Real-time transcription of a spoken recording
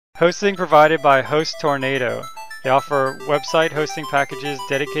Hosting provided by Host Tornado. They offer website hosting packages,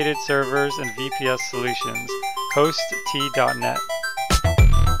 dedicated servers, and VPS solutions. Host.t.net.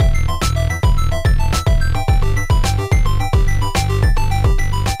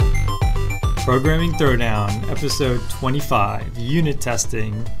 Programming Throwdown, episode 25, unit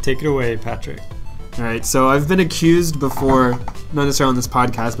testing. Take it away, Patrick. All right, so I've been accused before, not necessarily on this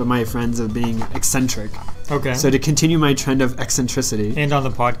podcast, but my friends, of being eccentric. Okay. So to continue my trend of eccentricity. And on the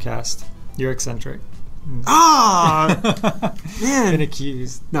podcast, you're eccentric. Ah! Man. Been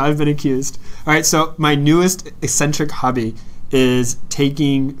accused. No, I've been accused. All right, so my newest eccentric hobby is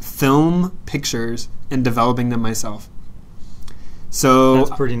taking film pictures and developing them myself. So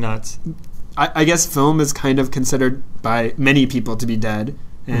that's pretty nuts. I guess film is kind of considered by many people to be dead,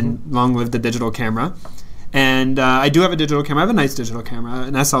 and long live the digital camera. And I do have a digital camera. I have a nice digital camera,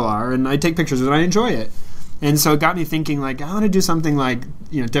 an SLR, and I take pictures and I enjoy it. And so it got me thinking, like, I want to do something like,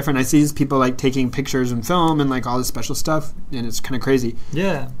 different. I see these people like taking pictures and film and like all this special stuff, and it's kind of crazy.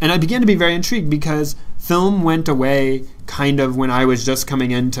 Yeah. And I began to be very intrigued because film went away kind of when I was just coming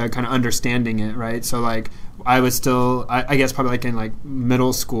into kind of understanding it, right? So like I was still, I guess probably like in like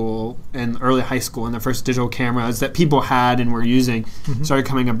middle school and early high school, and the first digital cameras that people had and were using started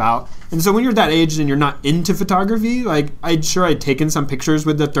coming about. And so when you're that age and you're not into photography, like I'd taken some pictures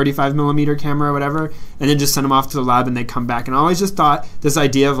with the 35 millimeter camera or whatever, and then just send them off to the lab and they come back. And I always just thought this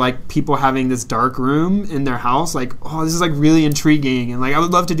idea of like people having this dark room in their house, like, oh, this is like really intriguing, and like I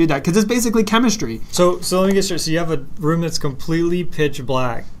would love to do that because it's basically chemistry. So let me get straight. So you have a room that's completely pitch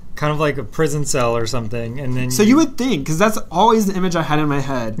black, kind of like a prison cell or something, and then you would think, because that's always the image I had in my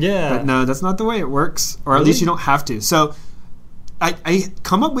head. Yeah. But no, that's not the way it works, or at least you don't have to. So I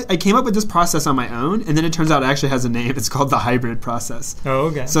came up with this process on my own, and then it turns out it actually has a name. It's called the hybrid process. Oh,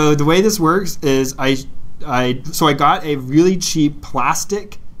 okay. So the way this works is I got a really cheap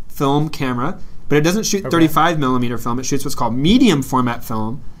plastic film camera, but it doesn't shoot 35 millimeter film. It shoots what's called medium format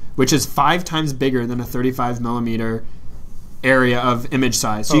film, which is 5 times bigger than a 35 millimeter area of image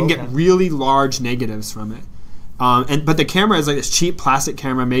size. So you can get really large negatives from it. But the camera is like this cheap plastic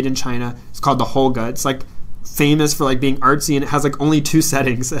camera made in China. It's called the Holga. It's like famous for like being artsy, and it has like only 2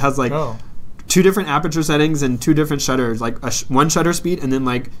 settings. It has like 2 different aperture settings and 2 different shutters, like one shutter speed and then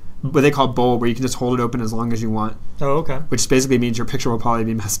like what they call bulb, where you can just hold it open as long as you want. Oh, okay. Which basically means your picture will probably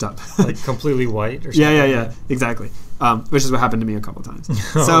be messed up. Like completely white or something? Yeah, exactly. Which is what happened to me a couple times.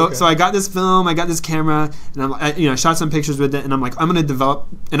 So I got this film, I got this camera, and I shot some pictures with it, and I'm like, I'm going to develop,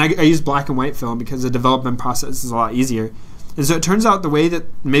 and I use black and white film because the development process is a lot easier. And so it turns out the way that,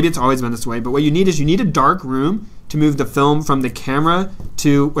 maybe it's always been this way, but what you need a dark room to move the film from the camera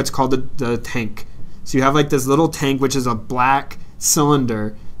to what's called the tank. So you have like this little tank, which is a black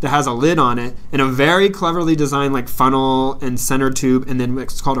cylinder that has a lid on it and a very cleverly designed like funnel and center tube, and then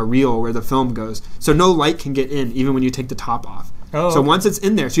what's called a reel where the film goes. So no light can get in even when you take the top off. So once it's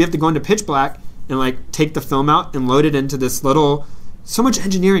in there, so you have to go into pitch black and like take the film out and load it into this little, so much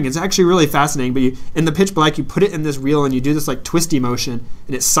engineering. It's actually really fascinating. But in the pitch black, you put it in this reel and you do this like twisty motion,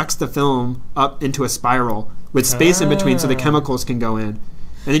 and it sucks the film up into a spiral with space in between so the chemicals can go in.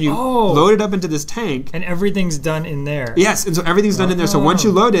 And then you load it up into this tank. And everything's done in there. Yes, and so everything's done in there. So once you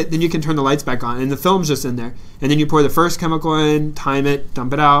load it, then you can turn the lights back on, and the film's just in there. And then you pour the first chemical in, time it,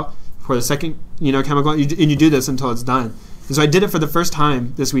 dump it out, pour the second chemical in, and you do this until it's done. And so I did it for the first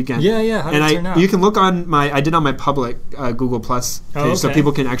time this weekend. Yeah. How did it turn out? You can look on I did on my public Google Plus page, so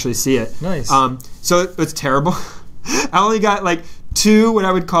people can actually see it. Nice. So it's terrible. I only got like 2 what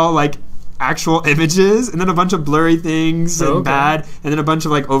I would call like actual images, and then a bunch of blurry things and bad, and then a bunch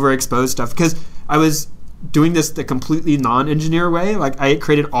of like overexposed stuff, because I was doing this the completely non-engineer way. Like I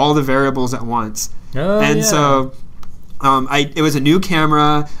created all the variables at once. So it was a new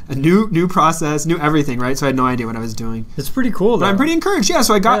camera, a new process, new everything, right? So I had no idea what I was doing. It's pretty cool, though. But I'm pretty encouraged. Yeah,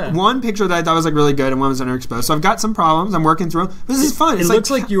 so I got one picture that I thought was like really good, and one was underexposed. So I've got some problems. I'm working through them. But this is fun. It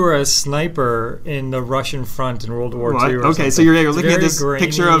looks like you were a sniper in the Russian front in World War II. Okay, so you're looking at this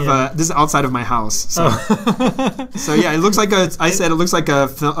picture of this is outside of my house. So, so yeah, it looks like it looks like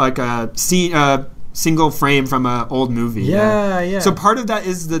a scene, single frame from an old movie. Yeah. So part of that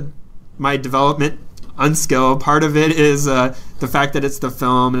is my development unskill. Part of it is the fact that it's the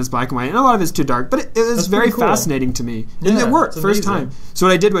film and it's black and white, and a lot of it's too dark, but it was very fascinating to me, and it worked first time. So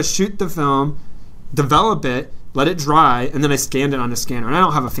what I did was shoot the film, develop it, let it dry, and then I scanned it on a scanner. And I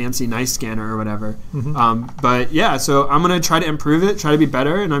don't have a fancy nice scanner or whatever, but yeah, so I'm gonna try to improve it, try to be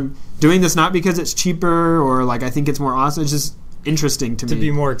better, and I'm doing this not because it's cheaper or like I think it's more awesome. It's just interesting to me to be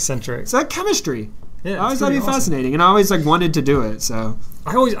more eccentric. It's like chemistry. Yeah, I always thought it'd be fascinating, and I always like wanted to do it. So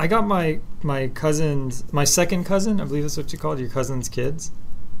I got my cousin's, my second cousin, I believe that's what you called your cousin's kids.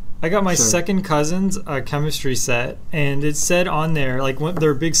 I got my Sure. second cousin's chemistry set, and it said on there, like,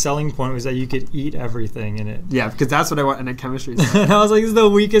 their big selling point was that you could eat everything in it. Yeah, because that's what I want in a chemistry set. And I was like, this is the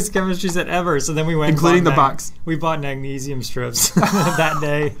weakest chemistry set ever. So then we went, Including the box. We bought magnesium strips that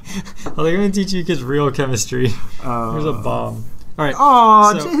day. I was like, I'm going to teach you kids real chemistry. Here's a bomb. All right.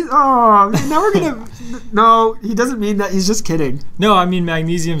 Oh, now we're gonna. No, he doesn't mean that. He's just kidding. No, I mean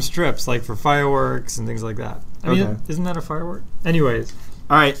magnesium strips, like for fireworks and things like that. I mean, Okay. isn't that a firework? Anyways.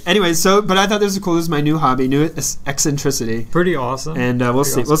 All right. Anyway, but I thought this was cool. This is my new hobby, new eccentricity, Pretty awesome. and we'll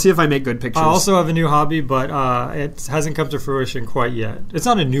see. Awesome. We'll see if I make good pictures. I also have a new hobby, but it hasn't come to fruition quite yet. It's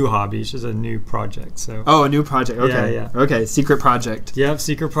not a new hobby; it's just a new project. So. Oh, a new project. Okay. Yeah. Okay. Secret project. Yep,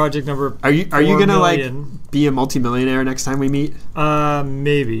 secret project number. Are you 4 gonna million. like be a multimillionaire next time we meet?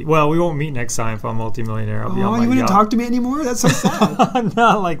 Maybe. Well, we won't meet next time if I'm multimillionaire. I'll be on my you wouldn't yacht. talk to me anymore? That's so sad.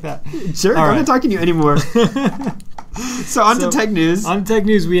 Not like that. Sure, All I'm right. not talking to you anymore. So on to tech news. On tech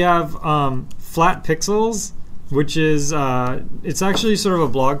news, we have Flat Pixels, which is it's actually sort of a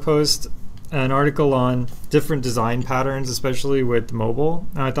blog post, an article on different design patterns, especially with mobile.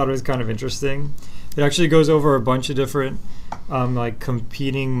 And I thought it was kind of interesting. It actually goes over a bunch of different like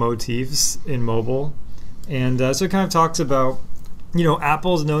competing motifs in mobile, and so it kind of talks about, you know,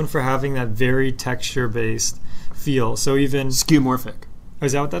 Apple's known for having that very texture-based feel. So even Skeuomorphic.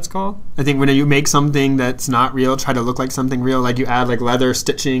 is that what that's called? I think when you make something that's not real, try to look like something real. Like you add like leather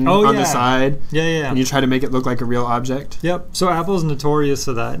stitching on the side, Yeah. and you try to make it look like a real object. Yep. So Apple's notorious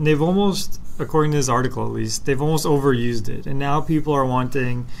for that, and they've almost, according to this article at least, they've almost overused it. And now people are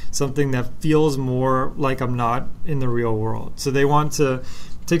wanting something that feels more like I'm not in the real world. So they want to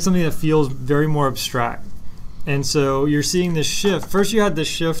take something that feels very more abstract. And so you're seeing this shift. First, you had this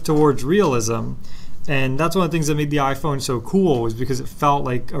shift towards realism. And that's one of the things that made the iPhone so cool, was because it felt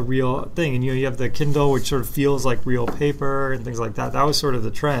like a real thing. And you have the Kindle, which sort of feels like real paper and things like that. That was sort of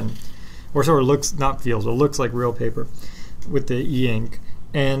the trend, or sort of looks, not feels, but looks like real paper with the e-ink.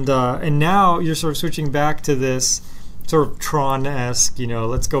 And now you're sort of switching back to this sort of Tron-esque, you know,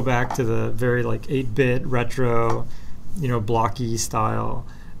 let's go back to the very like 8-bit retro, you know, blocky style.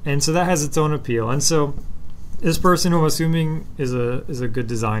 And so that has its own appeal. And so this person, who I'm assuming is a good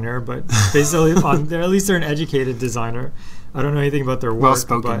designer, but basically at least they're an educated designer. I don't know anything about their work.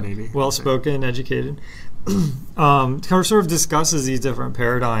 Well-spoken, maybe. Well-spoken, educated. Kind of sort of discusses these different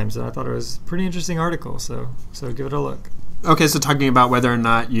paradigms, and I thought it was a pretty interesting article. So give it a look. Okay, so talking about whether or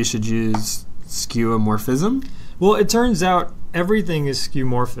not you should use skeuomorphism. Well, it turns out everything is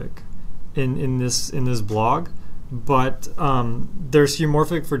skeuomorphic in this blog, but they're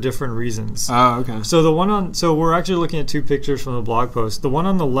skeuomorphic for different reasons. Oh, okay. So we're actually looking at two pictures from the blog post. The one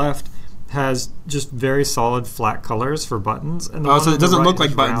on the left has just very solid flat colors for buttons, and So it doesn't look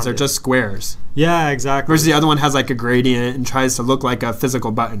like buttons; they're just squares. Yeah, exactly. Versus the other one has like a gradient and tries to look like a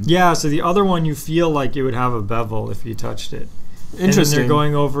physical button. Yeah, so the other one you feel like it would have a bevel if you touched it. Interesting. And they're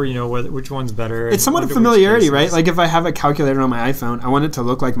going over, you know, which one's better. It's somewhat of familiarity, right? Like if I have a calculator on my iPhone, I want it to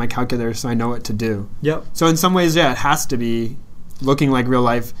look like my calculator so I know what to do. Yep. So in some ways, yeah, it has to be looking like real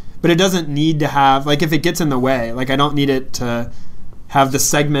life, but it doesn't need to have, like if it gets in the way, like I don't need it to have the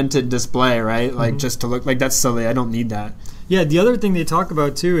segmented display, right? Like just to look like, that's silly. I don't need that. Yeah, the other thing they talk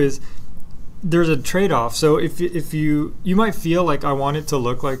about too is there's a trade-off. So if you might feel like I want it to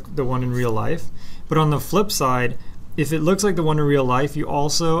look like the one in real life, but on the flip side, if it looks like the one in real life, you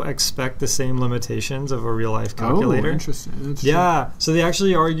also expect the same limitations of a real life calculator. Oh, interesting. That's Yeah, so they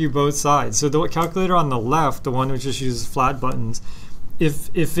actually argue both sides. So the calculator on the left, the one which just uses flat buttons,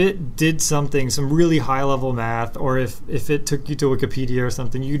 if it did some really high level math, or if it took you to Wikipedia or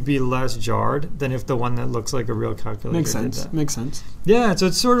something, you'd be less jarred than if the one that looks like a real calculator Makes did sense. that. Makes sense. Yeah, so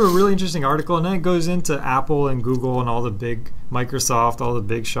it's sort of a really interesting article, and then it goes into Apple and Google and all the big, Microsoft, all the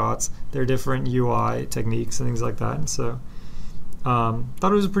big shots, their different UI techniques and things like that. And so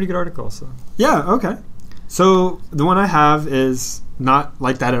thought it was a pretty good article. So Yeah, okay. So the one I have is not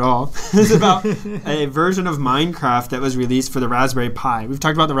like that at all. It's about a version of Minecraft that was released for the Raspberry Pi. We've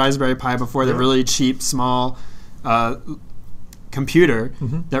talked about the Raspberry Pi before, the really cheap, small computer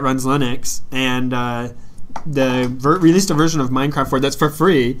that runs Linux. And released a version of Minecraft for it that's for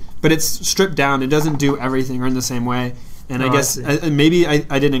free, but it's stripped down. It doesn't do everything or in the same way. And I guess maybe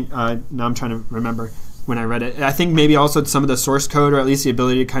I didn't, now I'm trying to remember when I read it. I think maybe also some of the source code, or at least the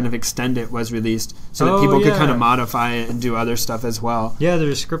ability to kind of extend it, was released so that people could kind of modify it and do other stuff as well. Yeah,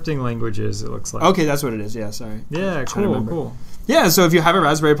 there's scripting languages, it looks like. Okay, that's what it is. Yeah, sorry. Yeah, cool. Yeah, so if you have a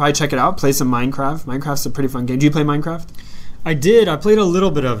Raspberry Pi, check it out. Play some Minecraft. Minecraft's a pretty fun game. Do you play Minecraft? I did. I played a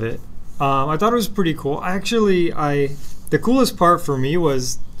little bit of it. I thought it was pretty cool. The coolest part for me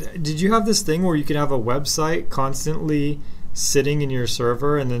was, did you have this thing where you could have a website constantly sitting in your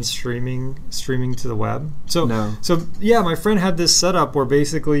server and then streaming to the web? So No. So yeah, my friend had this setup where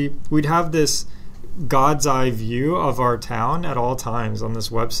basically we'd have this God's eye view of our town at all times on this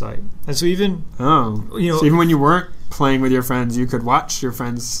website. And so even so even when you weren't playing with your friends, you could watch your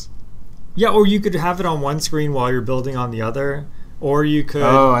friends. Yeah, or you could have it on one screen while you're building on the other, or you could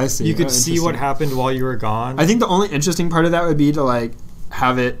I see. You could see what happened while you were gone. I think the only interesting part of that would be to like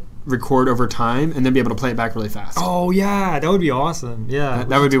have it record over time and then be able to play it back really fast. Oh yeah, that would be awesome. Yeah,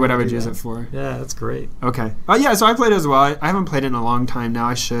 that would be what I would use it for. Yeah, that's great. Okay. Yeah, so I played it as well. I haven't played it in a long time now.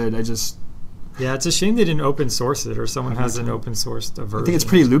 I should. Yeah, it's a shame they didn't open source it, or someone hasn't open sourced a version. I think it's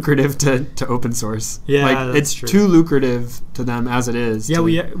pretty lucrative to open source. Yeah, like, that's it's true. too lucrative to them as it is. Yeah,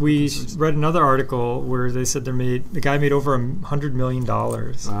 we read another article where they said the guy made over $100 million.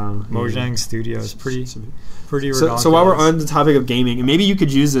 Wow. Mojang Studios, pretty So while we're on the topic of gaming, and maybe you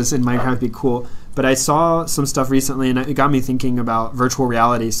could use this in Minecraft, it'd be cool. But I saw some stuff recently, and it got me thinking about virtual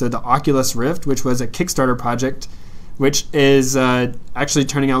reality. So the Oculus Rift, which was a Kickstarter project, which is actually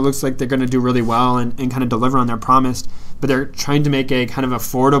turning out, looks like they're going to do really well and kind of deliver on their promise. But they're trying to make a kind of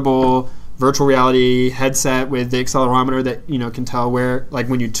affordable virtual reality headset with the accelerometer that can tell where, like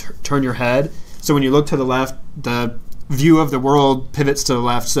when you turn your head. So when you look to the left, the view of the world pivots to the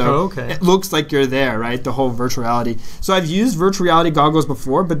left. So it looks like you're there, right? The whole virtual reality. So I've used virtual reality goggles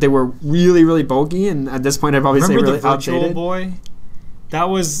before, but they were really, really bulky. And at this point, I'd probably say really outdated. Remember the Virtual Boy? That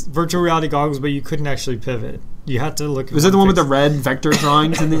was virtual reality goggles, but you couldn't actually pivot. You had to look at Was that the one with the red vector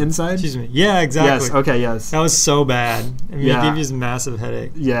drawings in the inside? Excuse me. Yeah, exactly. Yes, okay, yes. That was so bad. I mean, it gave you this massive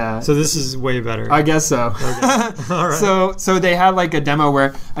headache. Yeah. So this is way better. I guess so. Okay. All right. So they had like a demo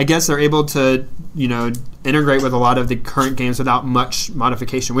where I guess they're able to, integrate with a lot of the current games without much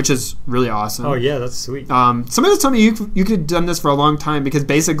modification, which is really awesome. Oh, yeah, that's sweet. Somebody was telling me you could have done this for a long time because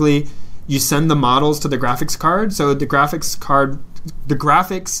basically you send the models to the graphics card. So the graphics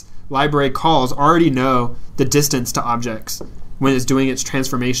library calls already know the distance to objects when it's doing its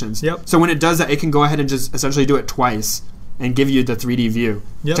transformations. Yep. So when it does that, it can go ahead and just essentially do it twice and give you the 3D view.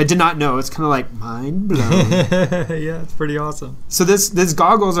 Yep. Which I did not know. It's kind of like mind blown. Yeah, it's pretty awesome. So this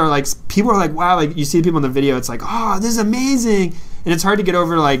goggles are like, people are like, wow, like you see people in the video, it's like, oh, this is amazing. And it's hard to get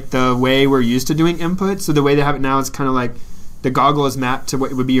over like the way we're used to doing input. So the way they have it now is kind of like the goggle is mapped to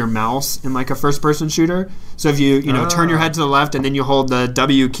what would be your mouse in like a first-person shooter. So if you turn your head to the left and then you hold the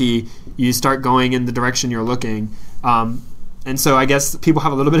W key, you start going in the direction you're looking. And so I guess people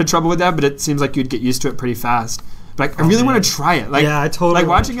have a little bit of trouble with that, but it seems like you'd get used to it pretty fast. But I really want to try it. Like, yeah, I totally. Like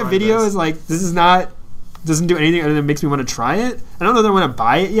watching a video is like, doesn't do anything other than makes me want to try it. I don't know that I want to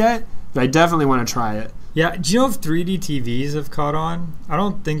buy it yet, but I definitely want to try it. Yeah, do you know if 3D TVs have caught on? I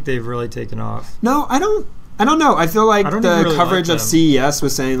don't think they've really taken off. No, I don't know. I feel like the really coverage like of CES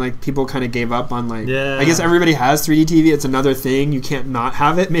was saying like people kind of gave up on like. Yeah. I guess everybody has 3D TV. It's another thing. You can't not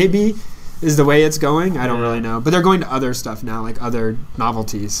have it. Maybe is the way it's going. I don't really know. But they're going to other stuff now, like other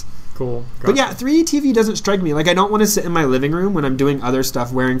novelties. Cool. Gotcha. But yeah, 3D TV doesn't strike me. Like I don't want to sit in my living room when I'm doing other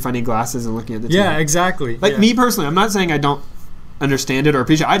stuff, wearing funny glasses and looking at the TV. Yeah, exactly. Like me personally, I'm not saying I don't understand it or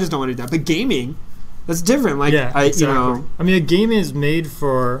appreciate it. I just don't want to do that. But gaming, that's different. Like exactly. I mean, a game is made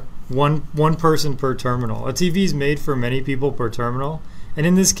for one person per terminal. A TV is made for many people per terminal. And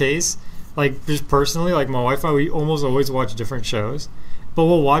in this case, like just personally, like my wife and I, we almost always watch different shows, but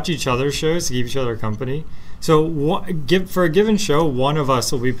we'll watch each other's shows to keep each other company. So for a given show, one of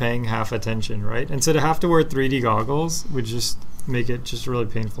us will be paying half attention, right? And so to have to wear 3D goggles would just make it just a really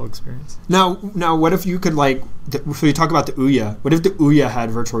painful experience. Now, what if you could like? So you talk about the Ouya. What if the Ouya had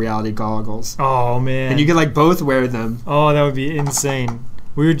virtual reality goggles? Oh man! And you could like both wear them. Oh, that would be insane.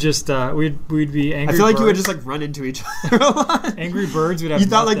 We would just we'd be angry. I feel like birds. You would just like run into each other a lot. Angry birds would have. You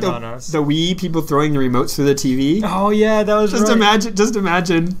thought like on us. the Wii people throwing the remotes through the TV. Oh yeah, that was just right. Just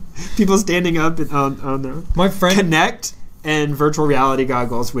imagine people standing up and on the my friend Kinect and virtual reality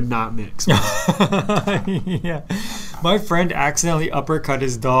goggles would not mix. Yeah. My friend accidentally uppercut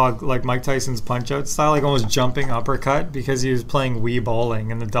his dog like Mike Tyson's Punch-Out style, like almost jumping uppercut because he was playing Wii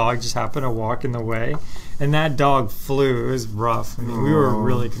bowling and the dog just happened to walk in the way. And that dog flew. It was rough. I mean, we were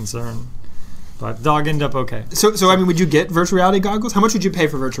really concerned. But the dog ended up okay. So I mean, would you get virtual reality goggles? How much would you pay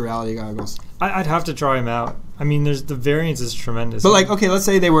for virtual reality goggles? I'd have to try them out. I mean, the variance is tremendous. But like, okay, let's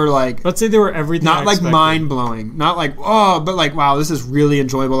say they were like... Let's say they were everything not like mind-blowing. Not like, but like, wow, this is really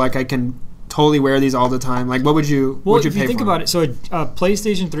enjoyable. Like, I can totally wear these all the time. Like, what would you pay for? If you think about it, so a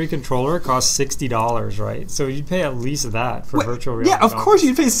PlayStation 3 controller costs $60, right? So you'd pay at least that for virtual reality. Yeah, of course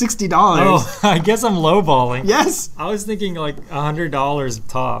you'd pay $60. Oh, I guess I'm lowballing. Yes. I was thinking like $100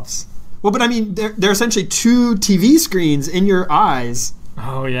 tops. Well, but I mean, they're essentially two TV screens in your eyes.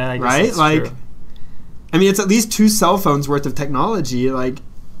 Oh yeah, I guess right? that's like, true. I mean, it's at least 2 cell phones worth of technology, like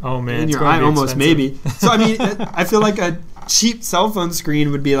Oh man, in it's your going to eye, be almost expensive. maybe. So I mean, I feel like a cheap cell phone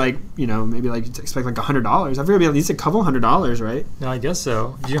screen would be like, you know, maybe like you'd expect like $100. I figure it'd be at least a couple $100, right? No, I guess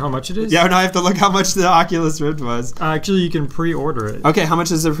so. Do you know how much it is? Yeah, now I have to look how much the Oculus Rift was. Actually, you can pre-order it. Okay, how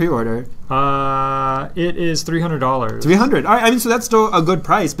much is the pre-order? It is $300. $300. All right, I mean, so that's still a good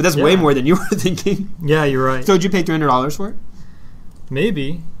price, but that's way Yeah. more than you were thinking. Yeah, you're right. So would you pay $300 for it?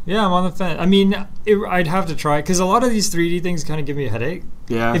 Maybe. Yeah, I'm on the fence. I mean, I'd have to try because a lot of these 3D things kind of give me a headache.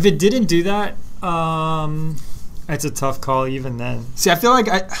 Yeah. If it didn't do that, it's a tough call even then. See, I feel like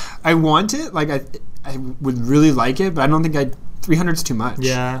I want it. Like I would really like it, but I don't think 300 is too much.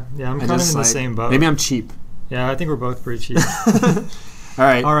 Yeah, I'm I kind of just, in the like, same boat. Maybe I'm cheap. Yeah, I think we're both pretty cheap. All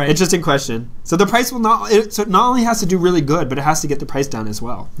right. All right. Interesting question. So the price will so it not only has to do really good, but it has to get the price down as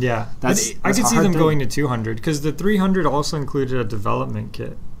well. Yeah, That's I could a see hard them thing. going to 200 because the 300 also included a development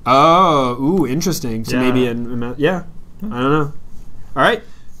kit. Oh, ooh, interesting. So Yeah. maybe yeah. I don't know. All right.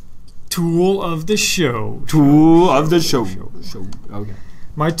 Tool of the show. Tool of the show. Okay.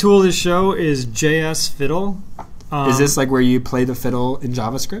 My tool of the show is JS Fiddle. Is this like where you play the fiddle in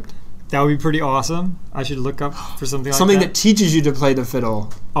JavaScript? That would be pretty awesome. I should look up for something Something like that teaches you to play the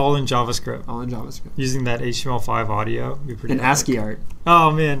fiddle all in JavaScript. all in JavaScript. Using that HTML5 audio would be pretty In epic. ASCII art.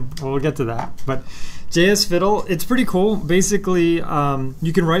 Oh man, well, we'll get to that. But JS Fiddle, it's pretty cool. Basically,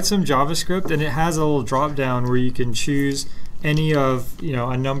 you can write some JavaScript, and it has a little drop down where you can choose any of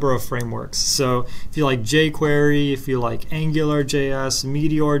a number of frameworks. So if you like jQuery, if you like AngularJS,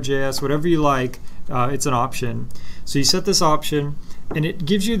 Meteor.js, whatever you like, it's an option. So you set this option, and it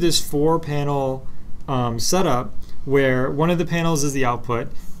gives you this 4-panel setup where one of the panels is the output,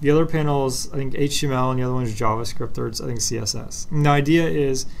 the other panel is I think HTML, and the other one is JavaScript, or it's I think CSS. And the idea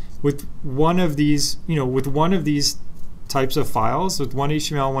is with one of these, types of files, with one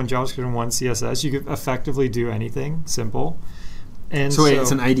HTML, one JavaScript, and one CSS, you could effectively do anything simple. And So wait,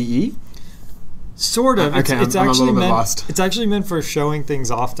 it's an IDE? sort of. Okay, It's I'm a actually little bit meant. lost. It's actually meant for showing things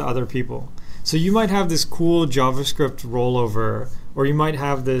off to other people. So you might have this cool JavaScript rollover, or you might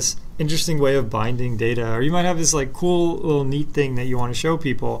have this interesting way of binding data, or you might have this like cool little neat thing that you want to show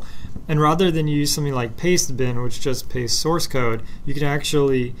people. And rather than use something like Pastebin, which just pastes source code, you can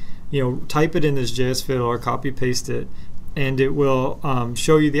actually type it in this JS Fiddle or copy paste it, and it will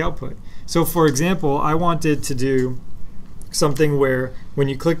show you the output. So for example, I wanted to do something where when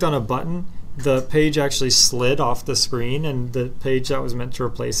you clicked on a button, the page actually slid off the screen, and the page that was meant to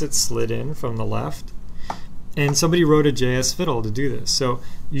replace it slid in from the left. And somebody wrote a JS Fiddle to do this. So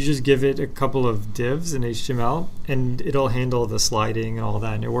you just give it a couple of divs in HTML, and it'll handle the sliding and all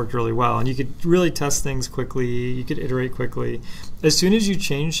that, and it worked really well. And you could really test things quickly. You could iterate quickly. As soon as you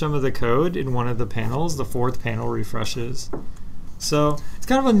change some of the code in one of the panels, the 4th panel refreshes. So it's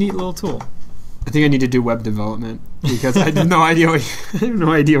kind of a neat little tool. I think I need to do web development because I have no idea. I have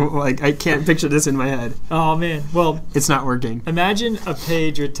no idea. Like I can't picture this in my head. Oh man, well, It's not working. imagine a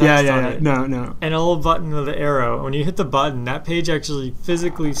page with text on it. No. And a little button with an arrow. When you hit the button, that page actually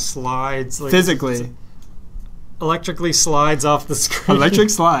physically slides. Like, Physically, electrically slides off the screen. electric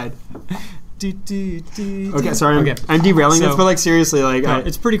slide. Okay, sorry. I'm derailing this, but like seriously, like No,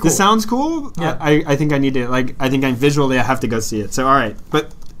 it's pretty cool. This sounds cool. Yeah. I think I need to I think I visually I have to go see it. So all right,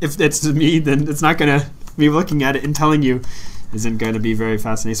 but if it's me, then it's not gonna be looking at it and telling you isn't going to be very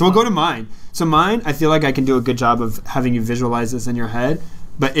fascinating. So we'll go to mine. So mine, I feel like I can do a good job of having you visualize this in your head.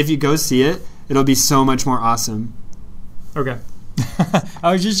 But if you go see it, it'll be so much more awesome. Okay.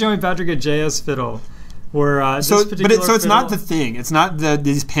 I was just showing Patrick a JS Fiddle. Where It's not the thing. It's not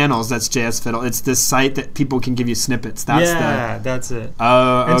these panels that's JS Fiddle. It's this site that people can give you snippets. That's it.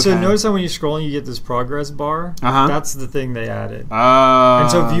 Oh, okay. And so notice how when you're scrolling, you get this progress bar. Uh-huh. That's the thing they added. Oh.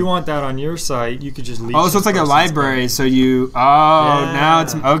 And so if you want that on your site, you could just leave. Oh, so it's like a library. So you. Oh, now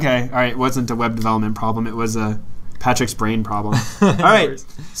it's okay. All right. It wasn't a web development problem. It was a Patrick's brain problem. All right.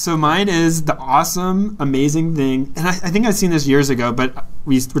 So mine is the awesome, amazing thing, and I think I've seen this years ago, but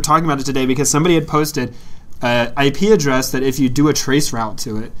we were talking about it today because somebody had posted an IP address that if you do a trace route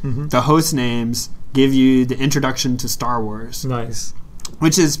to it, the host names give you the introduction to Star Wars. Nice.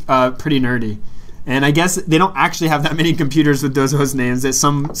 Which is pretty nerdy. And I guess they don't actually have that many computers with those host names. There's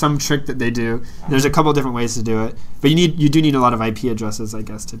some trick that they do. There's a couple different ways to do it, but you do need a lot of IP addresses, I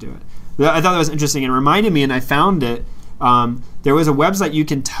guess, to do it. But I thought that was interesting, and it reminded me, and I found it. There was a website you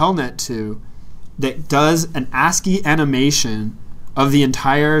can telnet to that does an ASCII animation of the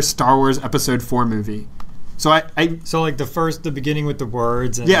entire Star Wars Episode 4 movie. So So like the beginning with the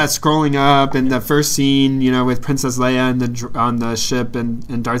words. And scrolling up, and the first scene, with Princess Leia on the ship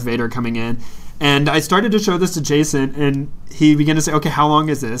and Darth Vader coming in. And I started to show this to Jason, and he began to say, "Okay, how long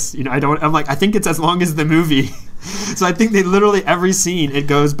is this?" I'm like, I think it's as long as the movie. So I think they literally every scene it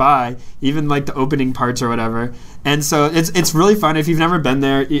goes by, even like the opening parts or whatever. And so it's really fun. If you've never been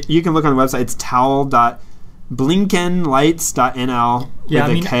there, you can look on the website. It's towel.blinkenlights.nl with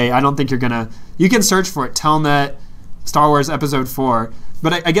a K. I don't think you're gonna. You can search for it. Telnet Star Wars Episode 4.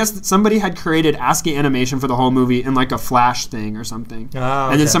 But I guess somebody had created ASCII animation for the whole movie in like a Flash thing or something. Oh,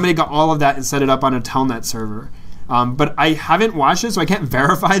 okay. And then somebody got all of that and set it up on a Telnet server. But I haven't watched it, so I can't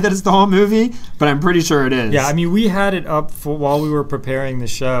verify that it's the whole movie, but I'm pretty sure it is. Yeah, I mean, we had it up while we were preparing the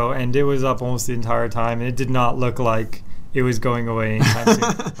show, and it was up almost the entire time, and it did not look like it was going away anytime soon.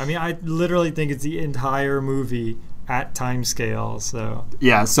 I mean, I literally think it's the entire movie at time scale. So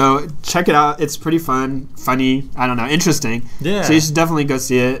yeah, so check it out. It's pretty fun, funny. I don't know, interesting. Yeah. So you should definitely go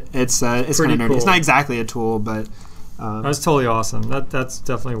see it. It's kind of nerdy. Cool. It's not exactly a tool, but that's totally awesome. That's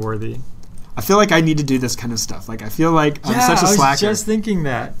definitely worthy. I feel like I need to do this kind of stuff. Like I feel like I'm such a slacker. I was just thinking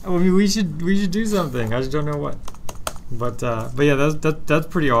that. I mean, we should do something. I just don't know what. But yeah, that's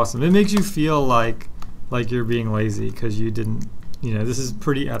pretty awesome. It makes you feel like you're being lazy because you didn't. This is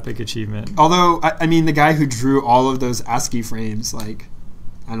pretty epic achievement. Although, I mean, the guy who drew all of those ASCII frames, like,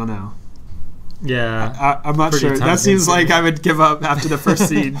 I don't know. Yeah. I'm not sure. That seems like I would give up after the first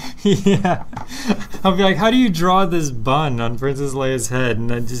scene. Yeah. I'll be like, how do you draw this bun on Princess Leia's head? And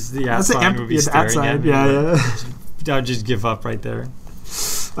then just the at sign would be staring at me. Yeah. I'd just give up right there.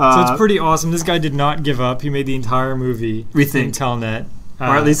 So it's pretty awesome. This guy did not give up. He made the entire movie in Telnet.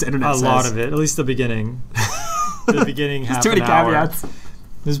 Or at least the internet says. A lot of it. At least the beginning. The beginning half too many an hour. Caveats.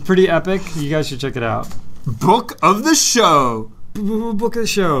 It's pretty epic. You guys should check it out. Book of the show. Book of the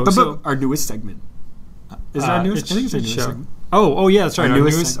show. So, our newest segment. Is our newest? I think it's our newest segment. Oh yeah, that's right.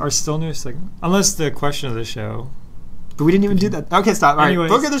 Our still newest segment. Unless the question of the show. But we didn't even do that. Okay, stop. All right.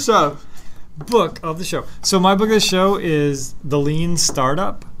 Book of the show. Book of the show. So my book of the show is The Lean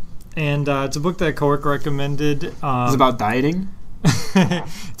Startup, and it's a book that a coworker recommended. It's about dieting.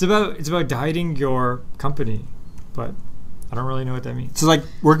 It's about dieting your company. But I don't really know what that means. So like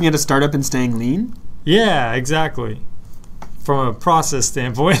working at a startup and staying lean? Yeah, exactly. From a process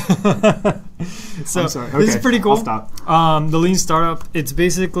standpoint. So I'm sorry. Okay, this is pretty cool. I'll stop. The Lean Startup, it's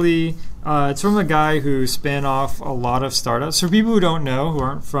basically, it's from a guy who span off a lot of startups. For people who don't know, who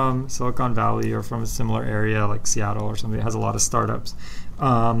aren't from Silicon Valley or from a similar area like Seattle or something that has a lot of startups.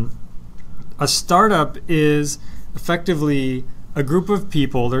 A startup is effectively a group of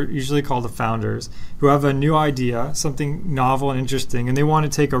people, they're usually called the founders, who have a new idea, something novel and interesting, and they want to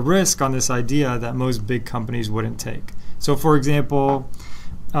take a risk on this idea that most big companies wouldn't take. So for example,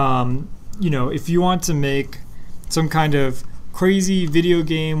 if you want to make some kind of crazy video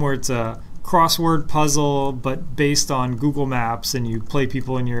game where it's a crossword puzzle but based on Google Maps and you play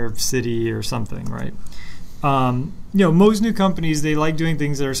people in your city or something, right? Most new companies, they like doing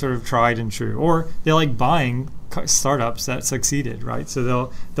things that are sort of tried and true, or they like buying startups that succeeded, right?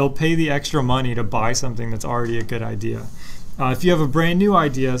 So they'll pay the extra money to buy something that's already a good idea. If you have a brand new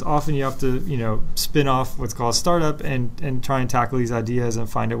idea, often you have to spin off what's called a startup and try and tackle these ideas and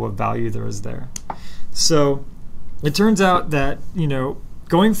find out what value there is there. So it turns out that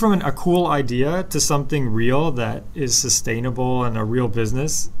going from a cool idea to something real that is sustainable and a real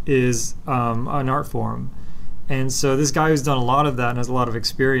business is an art form. And so this guy who's done a lot of that and has a lot of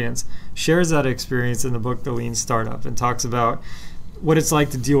experience shares that experience in the book The Lean Startup and talks about what it's like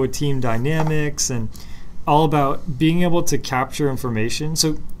to deal with team dynamics and all about being able to capture information.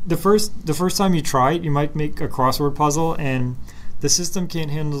 So the first time you try it, you might make a crossword puzzle and the system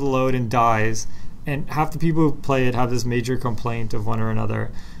can't handle the load and dies, and half the people who play it have this major complaint of one or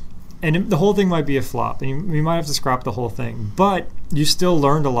another. And the whole thing might be a flop, and you might have to scrap the whole thing, but you still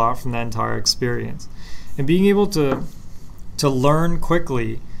learned a lot from that entire experience. And being able to learn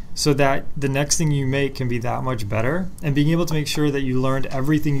quickly so that the next thing you make can be that much better, and being able to make sure that you learned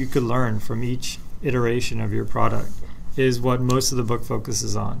everything you could learn from each iteration of your product is what most of the book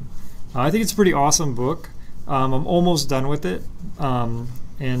focuses on. I think it's a pretty awesome book. I'm almost done with it. I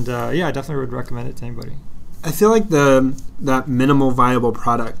definitely would recommend it to anybody. I feel like that minimal viable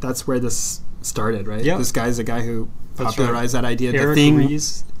product, that's where this started, right? Yep. This guy's a guy who popularized that idea. Eric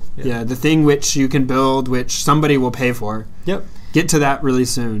Ries. Yeah, the thing which you can build, which somebody will pay for. Yep. Get to that really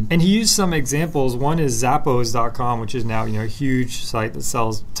soon. And he used some examples. One is Zappos.com, which is now a huge site that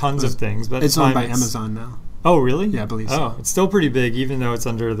sells tons of things. But it's owned by Amazon now. Oh, really? Yeah, I believe so. Oh, it's still pretty big, even though it's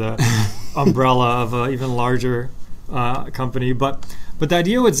under the umbrella of an even larger company. But the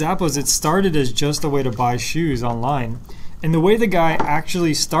idea with Zappos, it started as just a way to buy shoes online. And the way the guy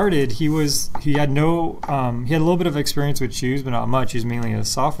actually started, he had a little bit of experience with shoes, but not much. He's mainly a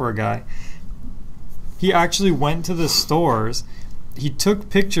software guy. he actually went to the stores. He took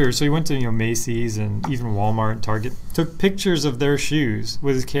pictures. So he went to Macy's and even Walmart and Target. Took pictures of their shoes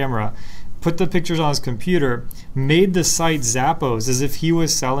with his camera, put the pictures on his computer, made the site Zappos as if he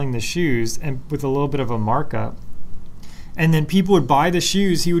was selling the shoes and with a little bit of a markup. And then people would buy the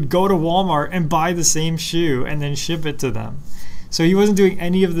shoes. He would go to Walmart and buy the same shoe and then ship it to them. So he wasn't doing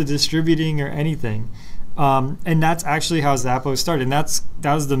any of the distributing or anything. And that's actually how Zappos started. And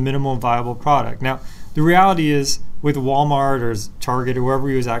that was the minimum viable product. Now, the reality is, with Walmart or Target or wherever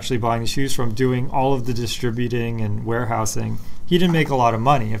he was actually buying the shoes from, doing all of the distributing and warehousing, he didn't make a lot of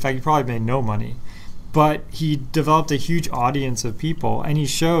money. In fact, he probably made no money. But he developed a huge audience of people, and he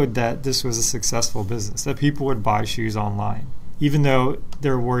showed that this was a successful business, that people would buy shoes online, even though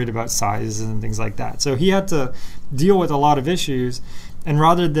they're worried about sizes and things like that. So he had to deal with a lot of issues, and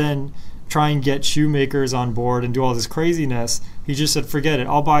rather than try and get shoemakers on board and do all this craziness, he just said, forget it,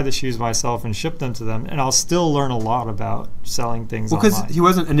 I'll buy the shoes myself and ship them to them, and I'll still learn a lot about selling things online. Because he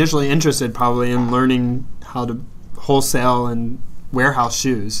wasn't initially interested probably in learning how to wholesale and warehouse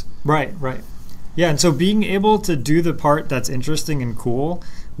shoes. Right. Yeah, and so being able to do the part that's interesting and cool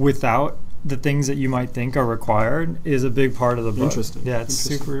without the things that you might think are required is a big part of the book. Interesting. Yeah, it's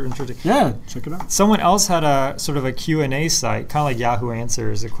super interesting. Yeah, check it out. Someone else had a sort of a Q&A site, kind of like Yahoo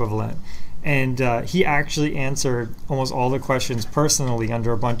Answers equivalent, and he actually answered almost all the questions personally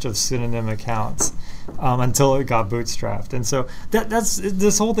under a bunch of pseudonym accounts until it got bootstrapped. And so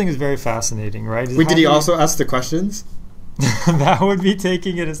this whole thing is very fascinating, right? Wait, did he also ask the questions? That would be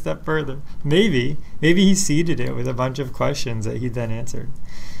taking it a step further. Maybe he seeded it with a bunch of questions that he then answered.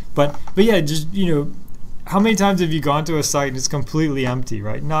 But yeah, just how many times have you gone to a site and it's completely empty,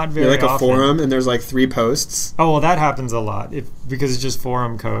 right? Not very often. Like a forum and there's like 3 posts. Oh, well, that happens a lot because it's just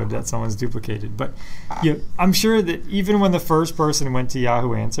forum code that someone's duplicated. But I'm sure that even when the first person went to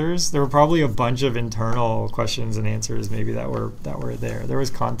Yahoo Answers, there were probably a bunch of internal questions and answers maybe that were there. There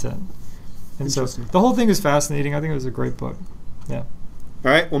was content. And so the whole thing is fascinating. I think it was a great book. Yeah. All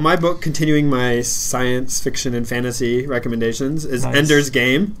right. Well, my book, continuing my science fiction and fantasy recommendations, is Ender's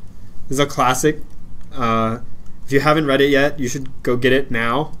Game. It's a classic. If you haven't read it yet, you should go get it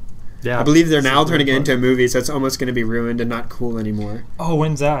now. Yeah. I believe they're now turning it into a movie, so it's almost going to be ruined and not cool anymore. Oh,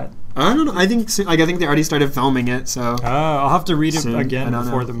 when's that? I don't know. I think they already started filming it. So I'll have to read it again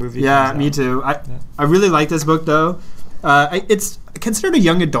before the movie. Yeah, comes me out. too. I really like this book though. It's considered a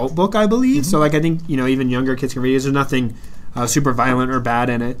young adult book, I believe. So I think even younger kids can read it. There's nothing super violent or bad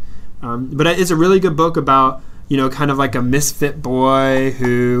in it, but it's a really good book about kind of like a misfit boy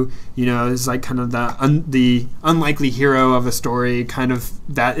who is like kind of the unlikely hero of a story. Kind of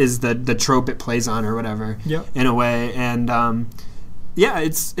that is the trope it plays on or whatever. Yep. In a way, and yeah,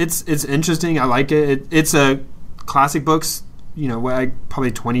 it's interesting. I like it. It's a classic books.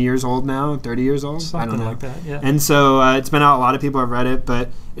 Probably 20 years old now, 30 years old. Something I don't know. like that, yeah. And so it's been out. A lot of people have read it, but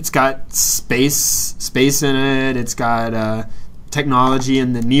it's got space in it. It's got technology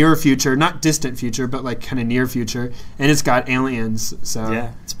in the near future, not distant future, but like kind of near future. And it's got aliens. So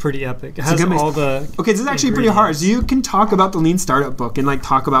yeah, it's pretty epic. It has all the Okay, this is actually pretty hard. So you can talk about the Lean Startup book and like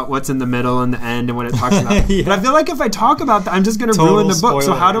talk about what's in the middle and the end and what it talks about. Yeah. But I feel like if I talk about that, I'm just going to ruin the book.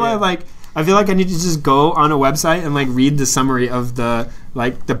 So how do I feel like I need to just go on a website and like read the summary of the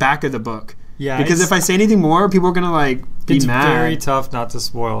back of the book. Yeah. Because if I say anything more, people are gonna be mad. It's very tough not to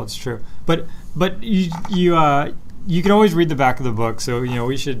spoil. It's true. But you can always read the back of the book. So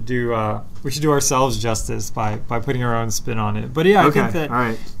we should do ourselves justice by putting our own spin on it. But yeah, okay.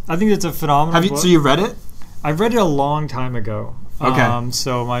 I think it's a phenomenal book. So you've read it? I've read it a long time ago. Okay.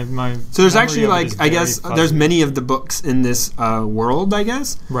 So So there's actually I guess there's many of the books in this world, I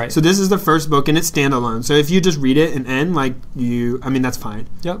guess. Right. So this is the first book and it's standalone. So if you just read it and end that's fine.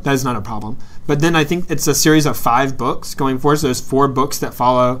 Yep. That is not a problem. But then I think it's a series of 5 books going forward. So there's 4 books that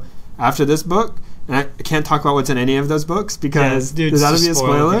follow after this book. And I can't talk about what's in any of those books because that'll be a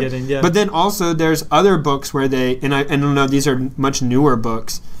spoiler. But then also there's other books where I don't know, these are much newer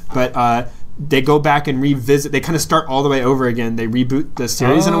books, but they go back and revisit. They kind of start all the way over again. They reboot the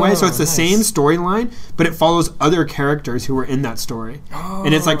series in a way. So it's the same storyline, but it follows other characters who were in that story.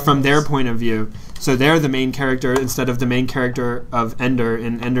 And it's like from their point of view. So they're the main character instead of the main character of Ender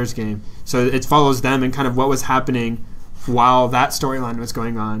in Ender's Game. So it follows them and kind of what was happening while that storyline was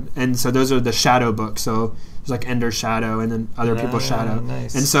going on. And so those are the shadow books. So there's like Ender's Shadow and then other people's shadow.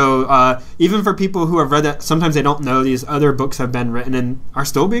 Nice. And so even for people who have read that, sometimes they don't know these other books have been written and are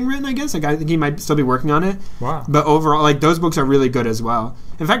still being written, I guess. Like I think he might still be working on it. Wow. But overall, like those books are really good as well.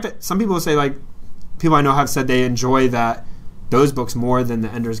 In fact, some people say people I know have said they enjoy those books more than the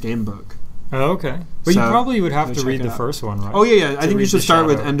Ender's Game book. Oh, okay. But So, you probably would have go to check read it the out. first one, right? Oh yeah. I think you read should The start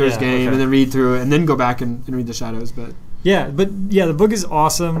with Shadow. Ender's Yeah, Game okay. and then read through it and then go back and read the Shadows. But The book is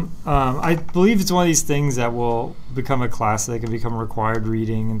awesome. I believe it's one of these things that will become a classic and become required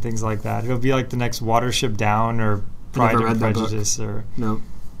reading and things like that. It'll be like the next Watership Down or Pride never and read that book. Prejudice or no.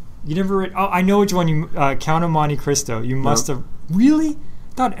 you never read. Oh, I know which one you Count of Monte Cristo. You must have really.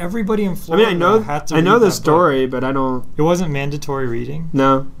 Thought everybody in I Florida mean, I know had to I know read the that story, but I don't. book. It wasn't mandatory reading.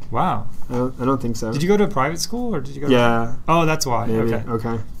 No, Wow. I don't think so. Did you go to a private school or did you go? Yeah. Oh, that's why. Maybe. Okay.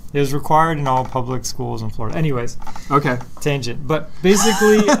 Okay. It was required in all public schools in Florida. Anyways, Okay. tangent. But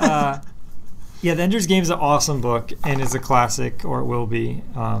basically, The Ender's Game is an awesome book and it's a classic, or it will be.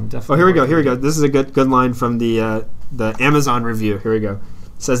 Definitely. Oh, here we go. Here we go. This is a good line from the Amazon review. Here we go.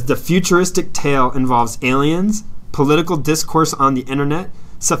 It says the futuristic tale involves aliens, political discourse on the internet,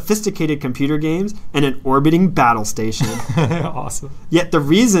 sophisticated computer games, and an orbiting battle station. Awesome. Yet the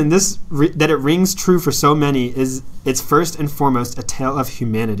reason that it rings true for so many is it's first and foremost a tale of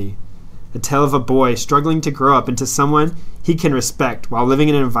humanity. A tale of a boy struggling to grow up into someone he can respect while living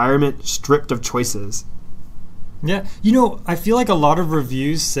in an environment stripped of choices. Yeah, I feel like a lot of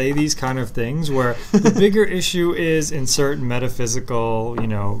reviews say these kind of things where the bigger issue is insert metaphysical,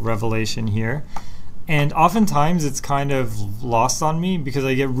 revelation here. And oftentimes it's kind of lost on me because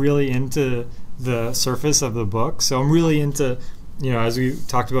I get really into the surface of the book. So I'm really into, as we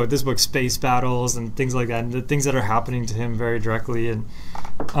talked about this book, space battles and things like that, and the things that are happening to him very directly. And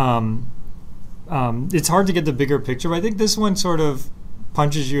it's hard to get the bigger picture. But I think this one sort of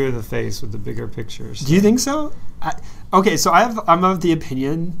punches you in the face with the bigger picture. So. Do you think so? So I'm of the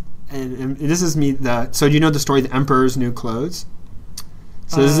opinion, and this is me. So do you know the story, The Emperor's New Clothes?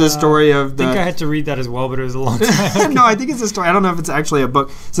 So this is a story of the... I think I had to read that as well, but it was a long time. No, I think it's a story. I don't know if it's actually a book.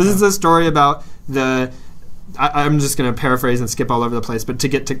 So this is a story about I'm just going to paraphrase and skip all over the place, but to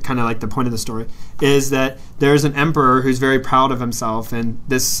get to kind of like the point of the story is that there's an emperor who's very proud of himself, and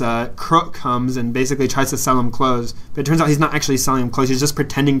this crook comes and basically tries to sell him clothes. But it turns out he's not actually selling him clothes. He's just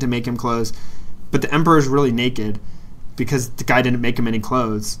pretending to make him clothes. But the emperor's really naked because the guy didn't make him any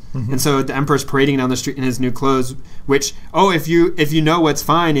clothes. Mm-hmm. And so the emperor's parading down the street in his new clothes, which, if you know what's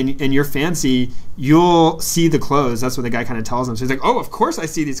fine and you're fancy, you'll see the clothes. That's what the guy kind of tells him. So he's like, oh, of course I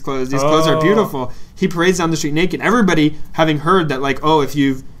see these clothes. These clothes are beautiful. He parades down the street naked. Everybody having heard that, like, if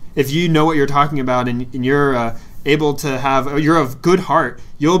you know what you're talking about and you're able to you're of good heart,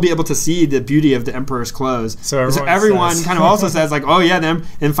 you'll be able to see the beauty of the emperor's clothes. So everyone kind of also says, like, oh yeah, them.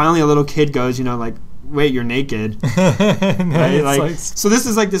 And finally a little kid goes, like, wait, you're naked. Right? So this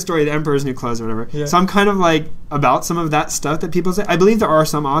is like the story of the Emperor's New Clothes or whatever. Yeah. So I'm kind of like about some of that stuff that people say. I believe there are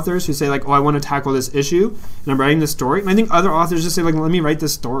some authors who say, like, I want to tackle this issue and I'm writing this story. And I think other authors just say, like, let me write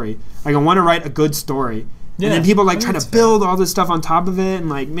this story. Like, I want to write a good story. Yeah, and then people like try to build all this stuff on top of it and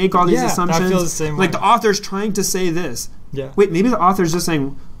like make all these assumptions. I feel the same like way. The author's trying to say this. Yeah. Wait, maybe the author's just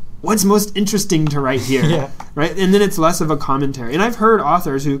saying, what's most interesting to write here? Yeah. Right? And then it's less of a commentary. And I've heard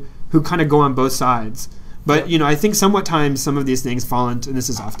authors who kind of go on both sides. But, I think somewhat times some of these things fall into, and this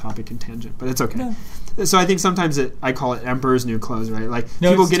is off topic and tangent, but it's okay. Yeah. So I think sometimes I call it Emperor's New Clothes, right? Like,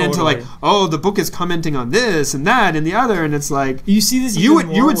 people get into like, the book is commenting on this and that and the other, and it's like, you see this. You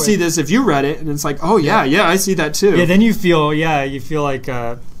would see this if you read it, and it's like, oh yeah, I see that too. Yeah, then you feel like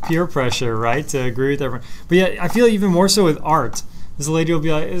peer pressure, right, to agree with everyone. But yeah, I feel even more so with art. This lady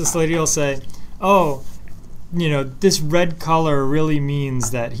will say, oh, this red color really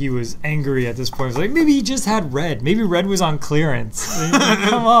means that he was angry at this point. It's like, maybe he just had red. Maybe red was on clearance.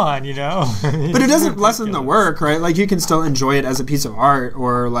 Come on, But it doesn't lessen the work, right? Like, you can still enjoy it as a piece of art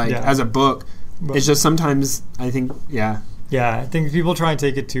or like as a book. But it's just sometimes, I think, Yeah, I think people try and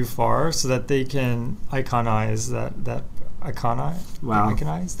take it too far so that they can iconize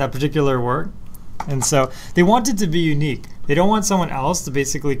that particular work. And so they want it to be unique. They don't want someone else to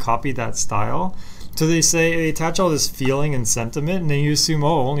basically copy that style. So they attach all this feeling and sentiment, and then you assume,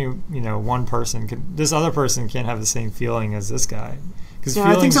 only one person this other person can't have the same feeling as this guy. Yeah,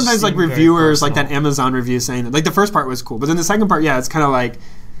 I think sometimes like reviewers, like that Amazon review saying that, like, the first part was cool, but then the second part, it's kind of like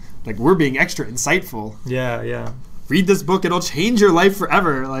we're being extra insightful. Yeah. Read this book; it'll change your life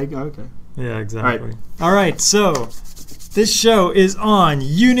forever. Like, okay. Yeah, exactly. All right. So this show is on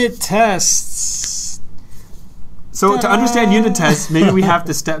unit tests. So to understand unit tests, maybe we have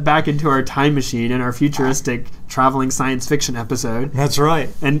to step back into our time machine and our futuristic traveling science fiction episode. That's right.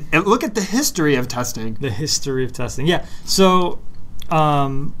 And look at the history of testing. The history of testing. Yeah. So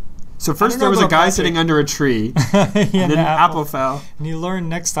first there was a guy sitting under a tree, and then an apple fell. And you learn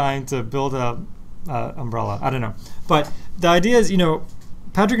next time to build a umbrella. I don't know. But the idea is,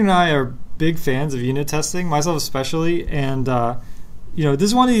 Patrick and I are big fans of unit testing, myself especially, and this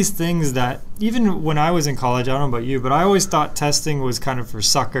is one of these things that even when I was in college, I don't know about you, but I always thought testing was kind of for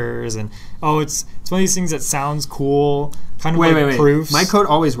suckers, and it's one of these things that sounds cool, kind of like proofs. My code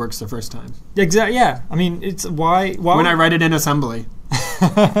always works the first time. Exactly. Yeah. I mean, it's why when I write it in assembly.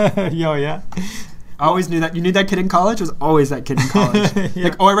 Yeah. I always knew that. You knew that kid in college? It was always that kid in college. Yeah.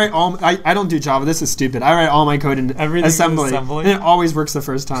 Like, I write I don't do Java. This is stupid. I write all my code in assembly. And it always works the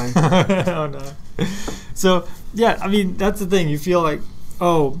first time. Oh, no. So, yeah, I mean, that's the thing. You feel like,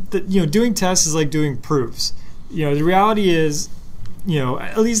 doing tests is like doing proofs. The reality is,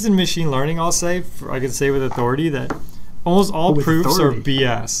 at least in machine learning, I can say with authority that almost all proofs are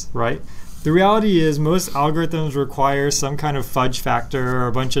BS, right? The reality is most algorithms require some kind of fudge factor or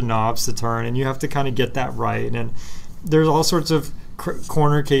a bunch of knobs to turn, and you have to kind of get that right. And there's all sorts of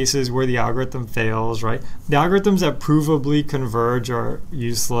corner cases where the algorithm fails, right? The algorithms that provably converge are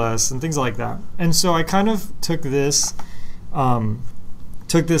useless and things like that. And so I kind of took this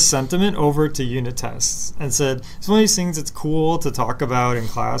sentiment over to unit tests and said, it's one of these things that's cool to talk about in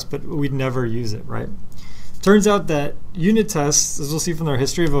class, but we'd never use it, right? Turns out that unit tests, as we'll see from their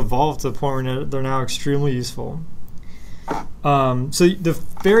history, have evolved to the point where they're now extremely useful. So the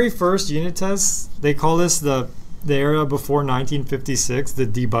very first unit tests, they call this the era before 1956, the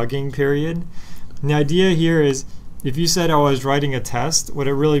debugging period. And the idea here is, if you said I was writing a test, what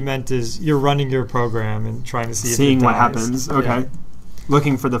it really meant is you're running your program and trying to see seeing what happens. Okay. Yeah.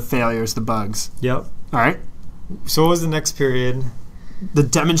 Looking for the failures, the bugs. Yep. All right. So what was the next period? The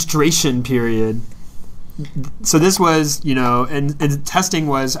demonstration period. So this was, and testing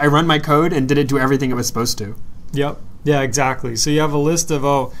was, I run my code and did it do everything it was supposed to. Yep. Yeah, exactly. So you have a list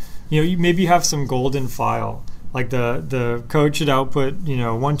of, maybe you have some golden file. Like the code should output,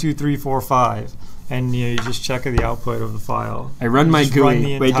 1, 2, 3, 4, 5. And, you just check the output of the file. I run my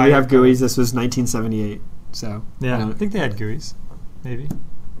GUI. Wait, do we have GUIs? This was 1978. So yeah, I think they had GUIs. Maybe.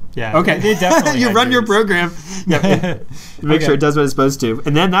 Yeah. Okay. They definitely you run GUIs. Your program. Yeah. Make sure it does what it's supposed to.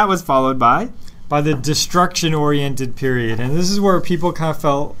 And then that was followed by the destruction-oriented period. And this is where people kind of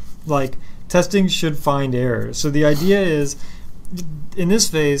felt like testing should find errors. So the idea is, in this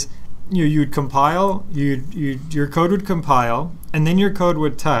phase, you'd compile, your code would compile, and then your code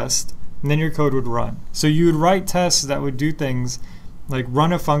would test, and then your code would run. So you would write tests that would do things like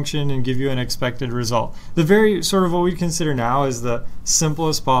run a function and give you an expected result. The very sort of what we consider now is the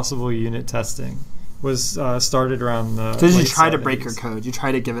simplest possible unit testing was started around the So you try 70s. To break your code. You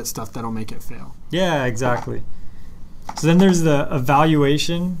try to give it stuff that'll make it fail. Yeah, exactly. So then there's the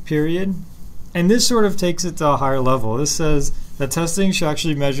evaluation period. And this sort of takes it to a higher level. This says that testing should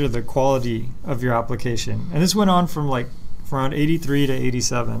actually measure the quality of your application. And this went on from around 83 to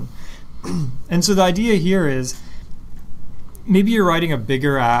 87. And so the idea here is maybe you're writing a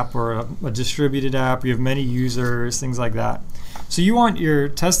bigger app or a distributed app, you have many users, things like that. So you want your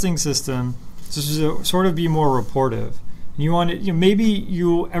testing system to sort of be more reportive. You want it, maybe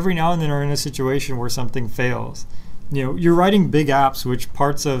you every now and then are in a situation where something fails. You're writing big apps, which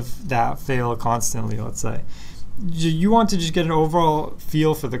parts of that fail constantly, let's say. You want to just get an overall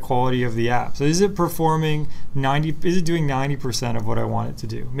feel for the quality of the app. So is it performing is it doing 90% of what I want it to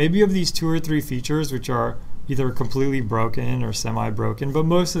do? Maybe you have these 2 or 3 features which are either completely broken or semi-broken, but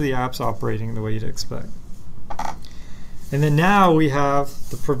most of the app's operating the way you'd expect. And then now we have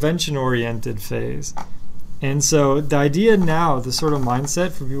the prevention-oriented phase. And so the idea now, the sort of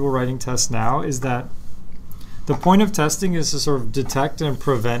mindset for people writing tests now is that the point of testing is to sort of detect and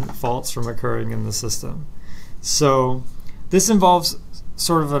prevent faults from occurring in the system. So this involves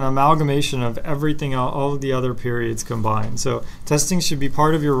sort of an amalgamation of everything, all of the other periods combined. So testing should be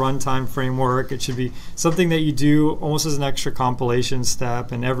part of your runtime framework. It should be something that you do almost as an extra compilation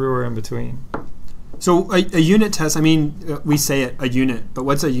step and everywhere in between. So a unit test, we say it, a unit, but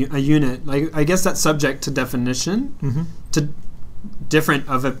what's a unit? Like, I guess that's subject to definition, to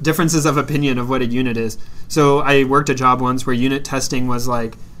differences of opinion of what a unit is. So I worked a job once where unit testing was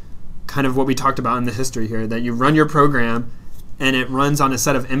like kind of what we talked about in the history here, that you run your program and it runs on a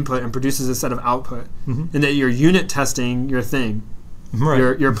set of input and produces a set of output, and that you're unit testing your thing,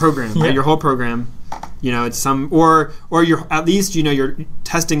 your program, right? Your whole program. It's some or you're at least you're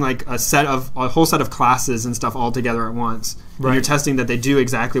testing like a whole set of classes and stuff all together at once. Right. And you're testing that they do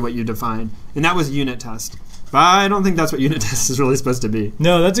exactly what you define, and that was a unit test. But I don't think that's what unit test is really supposed to be.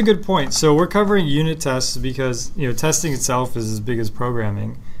 No, that's a good point. So we're covering unit tests because testing itself is as big as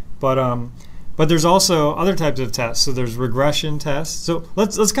programming, but there's also other types of tests. So there's regression tests. So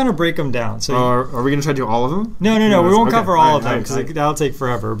let's kind of break them down. So are we going to try to do all of them? No. We won't cover all of them because that'll take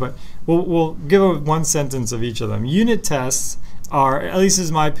forever. But we'll give one sentence of each of them. Unit tests are, at least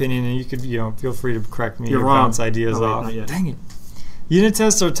is my opinion, and you could feel free to correct me or bounce ideas off. Dang it. Unit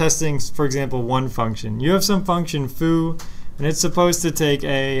tests are testing, for example, one function. You have some function foo, and it's supposed to take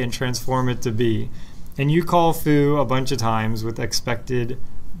A and transform it to B. And you call foo a bunch of times with expected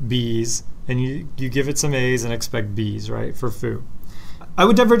B's, and you give it some A's and expect B's, right, for foo. I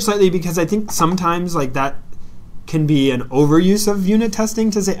would diverge slightly because I think sometimes like that can be an overuse of unit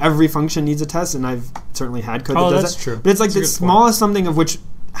testing to say every function needs a test, and I've certainly had code that does that's that. true. But it's like That's the a good point. smallest something of which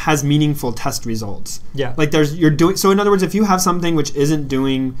has meaningful test results. Yeah. Like you're doing, so in other words, if you have something which isn't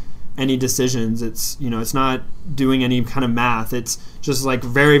doing any decisions, it's it's not doing any kind of math, it's just like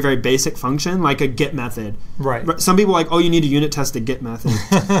very, very basic function, like a get method. Right. Some people are like, oh, you need a unit test to get method.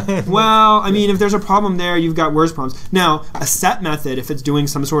 Well, I mean, if there's a problem there, you've got worse problems. Now, a set method, if it's doing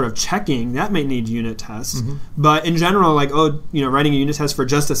some sort of checking, that may need unit tests. But in general, like, writing a unit test for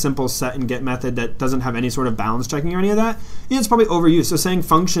just a simple set and get method that doesn't have any sort of balance checking or any of that, it's probably overused. So saying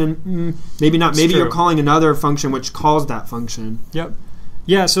function, maybe not. Maybe you're calling another function which calls that function. Yep.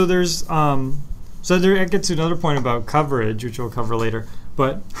 Yeah, so there's so there it gets to another point about coverage, which we'll cover later.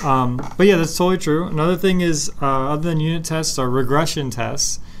 But yeah, that's totally true. Another thing is other than unit tests are regression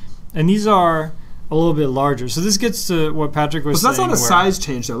tests, and these are a little bit larger. So this gets to what Patrick was saying. So that's not a size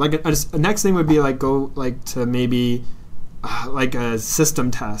change though. Like a next thing would be like go like to maybe like a system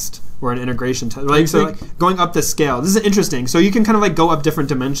test or an integration test. Like so like going up the scale. This is interesting. So you can kind of like go up different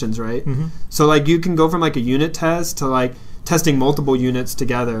dimensions, right? So like you can go from like a unit test to like testing multiple units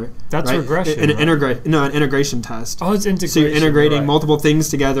together. That's right? regression. An integration test. Oh, it's integration. So you're integrating right. multiple things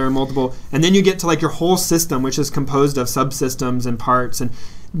together and then you get to like your whole system, which is composed of subsystems and parts. And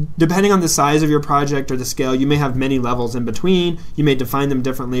depending on the size of your project or the scale, you may have many levels in between. You may define them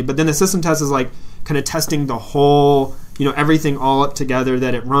differently. But then the system test is like kind of testing the whole, everything all up together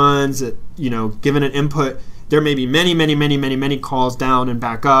that it runs. It, given an input, there may be many calls down and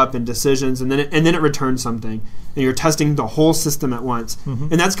back up and decisions, and then it returns something. And you're testing the whole system at once.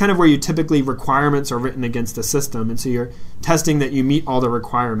 And that's kind of where you typically requirements are written against the system. And so you're testing that you meet all the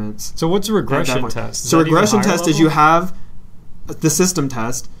requirements. So what's a regression test? So regression test is you have the system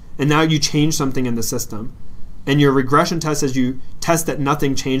test, and now you change something in the system. And your regression test is you test that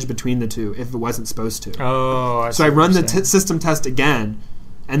nothing changed between the two if it wasn't supposed to. Oh, so I run the system test again,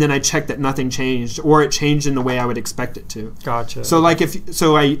 and then I check that nothing changed, or it changed in the way I would expect it to. Gotcha. So like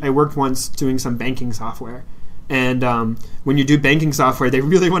I worked once doing some banking software. And when you do banking software, they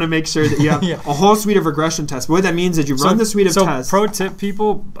really want to make sure that you have a whole suite of regression tests. But what that means is you run the suite of tests. So pro tip,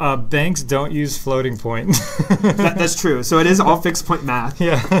 people, banks don't use floating point. That's true. So it is all fixed point math.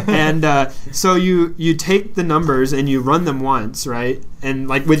 Yeah. And so you take the numbers and you run them once, right? And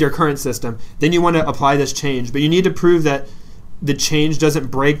like with your current system, then you want to apply this change. But you need to prove that the change doesn't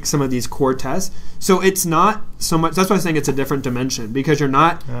break some of these core tests. So it's not so much, that's why I'm saying it's a different dimension, because you're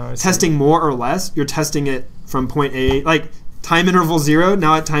not testing more or less, you're testing it from point A, like time interval 0,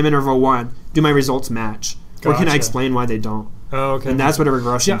 now at time interval 1, do my results match? Gotcha. Or can I explain why they don't? Oh, okay. And that's what a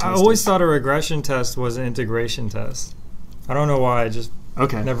regression test is. I always thought a regression test was an integration test. I don't know why, I just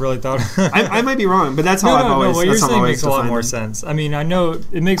never really thought. I might be wrong, but that's how I've always. What you're saying makes a lot more them. sense. I mean, I know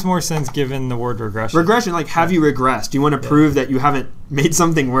it makes more sense given the word regression. Regression, like have you regressed? You want to prove that you haven't made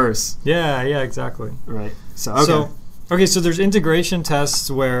something worse. Yeah, exactly. Right. So so there's integration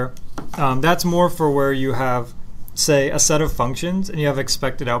tests where that's more for where you have, say, a set of functions and you have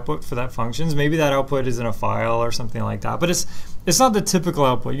expected output for that functions. Maybe that output is in a file or something like that, but it's not the typical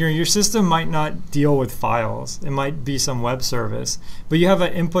output. Your system might not deal with files. It might be some web service, but you have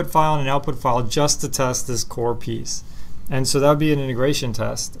an input file and an output file just to test this core piece, and so that would be an integration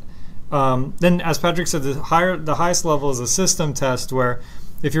test. Then, as Patrick said, the highest level is a system test, where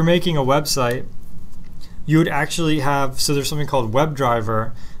if you're making a website, you would actually have, so there's something called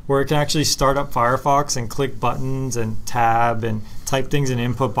WebDriver, where it can actually start up Firefox and click buttons and tab and type things in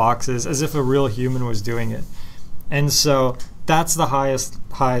input boxes as if a real human was doing it. And so that's the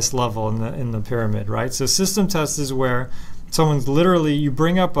highest level in the pyramid, right? So system test is where someone's literally, you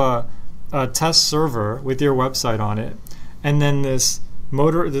bring up a test server with your website on it, and then this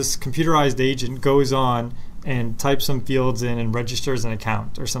computerized agent goes on and types some fields in and registers an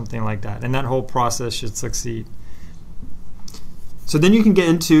account or something like that, and that whole process should succeed. So then you can get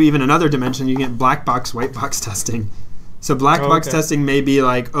into even another dimension. You get black box, white box testing. So black box testing may be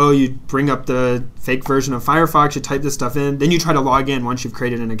like, you bring up the fake version of Firefox, you type this stuff in, then you try to log in once you've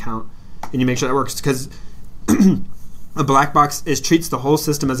created an account, and you make sure that works, because a black box treats the whole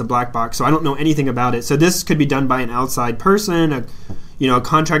system as a black box, so I don't know anything about it. So this could be done by an outside person, a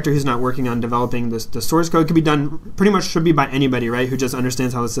contractor who's not working on developing the source code could be done, pretty much should be by anybody, right, who just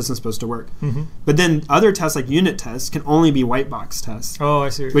understands how the system's supposed to work. But then other tests like unit tests can only be white box tests. Oh, I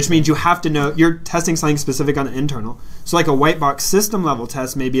see. Which means you have to know, you're testing something specific on the internal. So like a white box system level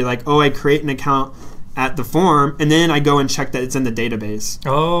test may be like, I create an account at the form, and then I go and check that it's in the database.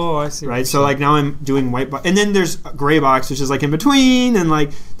 Oh, I see. Right, so like now I'm doing white box, and then there's gray box, which is like in between, and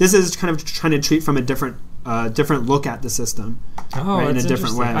like this is kind of trying to treat from a different look at the system. Oh, right, in that's a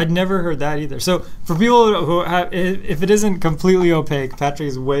different way. I'd never heard that either. So for people who have, if it isn't completely opaque, Patrick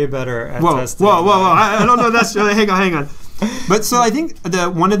is way better at testing. Whoa! I don't know. That's hang on. But so I think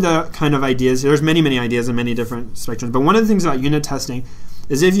one of the kind of ideas, there's many ideas in many different spectrums. But one of the things about unit testing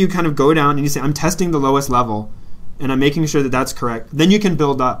is if you kind of go down and you say, I'm testing the lowest level, and I'm making sure that that's correct, then you can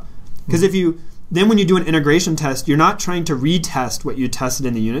build up. Because then when you do an integration test, you're not trying to retest what you tested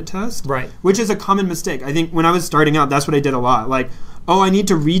in the unit test, right? Which is a common mistake. I think when I was starting out, that's what I did a lot. Like, I need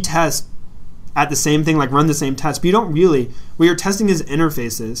to retest at the same thing, like run the same test. But you don't really. What you're testing is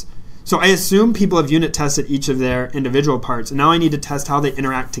interfaces. So I assume people have unit tested each of their individual parts, and now I need to test how they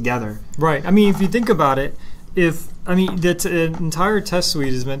interact together. Right. I mean, if you think about it, the entire test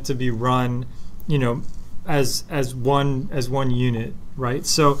suite is meant to be run, as one unit, right?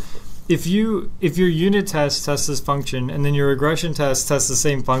 So if your unit test tests this function and then your regression test tests the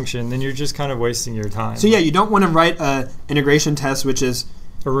same function, then you're just kind of wasting your time. So yeah, you don't want to write a integration test which is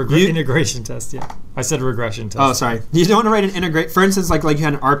integration test. Yeah, I said regression test. Oh, sorry. You don't want to write an integrate. For instance, like you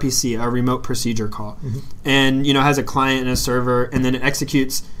had an RPC, a remote procedure call, and has a client and a server, and then it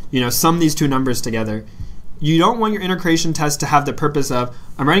executes. Sum these two numbers together. You don't want your integration test to have the purpose of,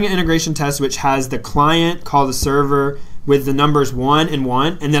 I'm writing an integration test which has the client call the server with the numbers 1 and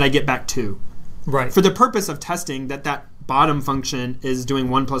 1, and then I get back 2. Right. For the purpose of testing that bottom function is doing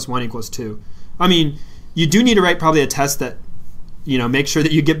 1 + 1 = 2. I mean, you do need to write probably a test that, make sure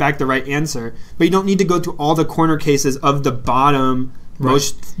that you get back the right answer, but you don't need to go through all the corner cases of the bottom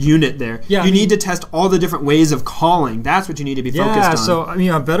most unit there. Yeah, you need to test all the different ways of calling. That's what you need to be focused on. Yeah,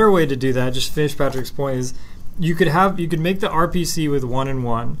 so a better way to do that, just to finish Patrick's point, is you could make the RPC with 1 and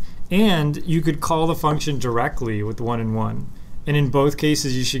 1, and you could call the function directly with 1 and 1. And in both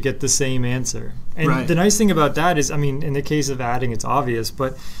cases, you should get the same answer. And the nice thing about that is, in the case of adding, it's obvious,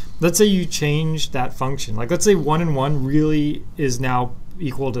 but let's say you change that function. Like, let's say 1 and 1 really is now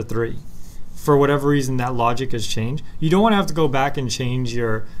equal to 3. For whatever reason, that logic has changed. You don't want to have to go back and change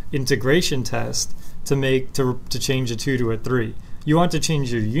your integration test to change a 2 to a 3. You want to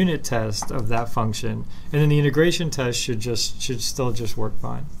change your unit test of that function, and then the integration test should still work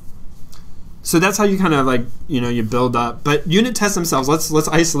fine. So that's how you kind of you build up. But unit tests themselves, let's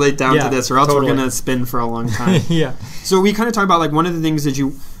isolate down to this, or else we're gonna spin for a long time. Yeah. So we kind of talk about one of the things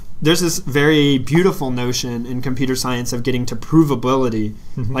that there's this very beautiful notion in computer science of getting to provability.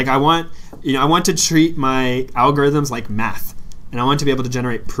 Like I want to treat my algorithms like math, and I want to be able to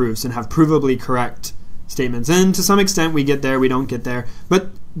generate proofs and have provably correct statements. And to some extent we get there, we don't get there. But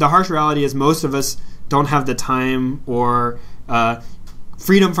the harsh reality is most of us don't have the time or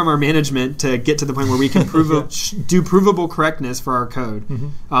freedom from our management to get to the point where we can do provable correctness for our code.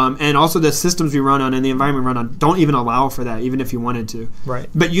 And also the systems we run on and the environment we run on don't even allow for that, even if you wanted to. Right.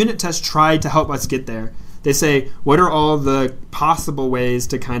 But unit tests try to help us get there. They say, what are all the possible ways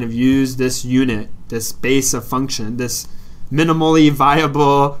to kind of use this unit, this base of function, this minimally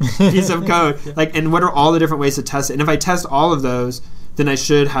viable piece of code, and what are all the different ways to test it? And if I test all of those, then I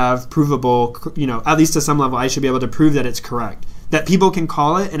should have provable, at least to some level, I should be able to prove that it's correct, that people can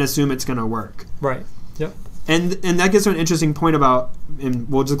call it and assume it's going to work. Right. Yep. And that gets to an interesting point about, and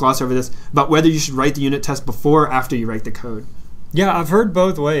we'll just gloss over this, about whether you should write the unit test before or after you write the code. Yeah, I've heard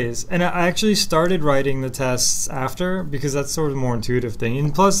both ways. And I actually started writing the tests after because that's sort of a more intuitive thing.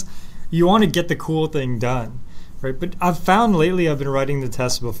 And plus, you want to get the cool thing done. Right, but I've found lately I've been writing the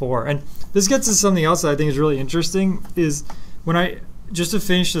tests before. And this gets to something else that I think is really interesting is just to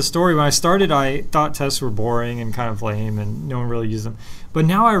finish the story, when I started, I thought tests were boring and kind of lame and no one really used them. But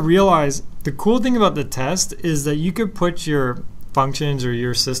now I realize the cool thing about the test is that you could put your functions or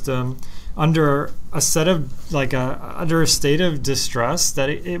your system under a state of distress that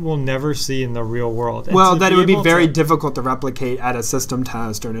it will never see in the real world. And that it would be very difficult to replicate at a system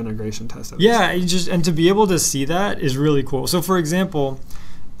test or an integration test. Yeah, and to be able to see that is really cool. So for example,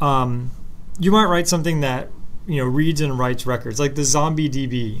 you might write something that reads and writes records, like the zombie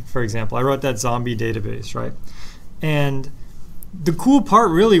DB, for example. I wrote that zombie database, right? And the cool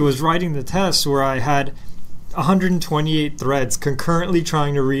part really was writing the tests where I had 128 threads concurrently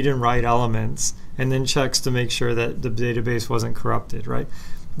trying to read and write elements, and then checks to make sure that the database wasn't corrupted, right?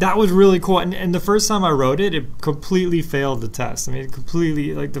 that was really cool. And the first time I wrote it, it completely failed the test. I mean, it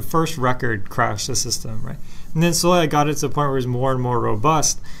completely, like the first record crashed the system, right? And then slowly I got it to the point where it was more and more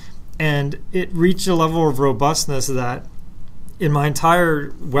robust. And it reached a level of robustness that in my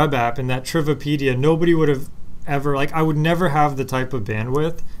entire web app, in that Trivipedia, nobody would have ever, like I would never have the type of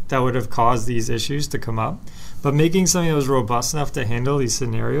bandwidth that would have caused these issues to come up. But making something that was robust enough to handle these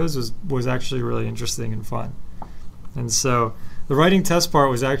scenarios was actually really interesting and fun. And so the writing test part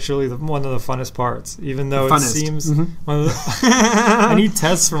was actually one of the funnest parts, even though it seems one of the I need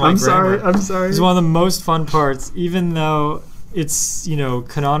tests for my grammar. I'm sorry. It's one of the most fun parts, even though it's, you know,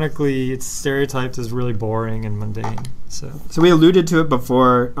 canonically it's stereotyped as really boring and mundane. So we alluded to it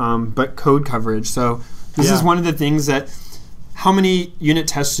before, but code coverage. So this is one of the things that, how many unit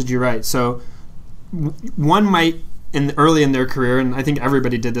tests did you write? So one might, early in their career, and I think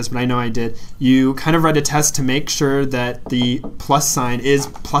everybody did this, but I know I did, you kind of write a test to make sure that the plus sign is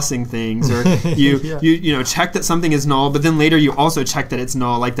plussing things, or you know, check that something is null, but then later you also check that it's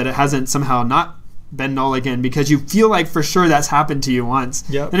null, like that it hasn't somehow not been null again, because you feel like for sure that's happened to you once.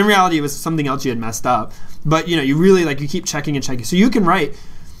 Yep. And in reality it was something else you had messed up. But you know, you really, like, you keep checking and checking. So you can write,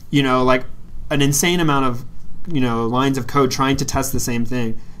 you know, like an insane amount of, you know, lines of code trying to test the same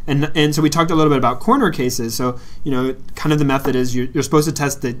thing. And so we talked a little bit about corner cases. So, you know, kind of the method is you're supposed to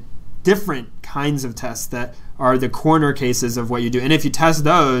test the different kinds of tests that are the corner cases of what you do. And if you test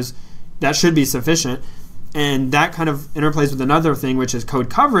those, that should be sufficient. And that kind of interplays with another thing, which is code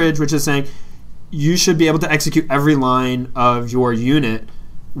coverage, which is saying you should be able to execute every line of your unit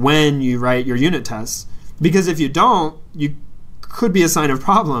when you write your unit tests. Because if you don't, you could be a sign of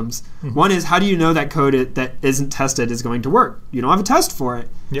problems. One is, how do you know that code that isn't tested is going to work? You don't have a test for it.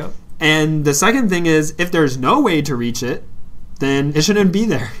 Yep. And the second thing is, if there's no way to reach it, then it shouldn't be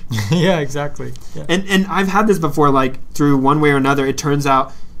there. Yeah, exactly. Yeah. And I've had this before, like through one way or another, it turns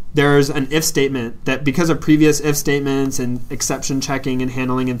out there's an if statement that, because of previous if statements and exception checking and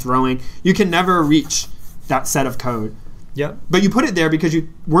handling and throwing, you can never reach that set of code. Yep. But you put it there because you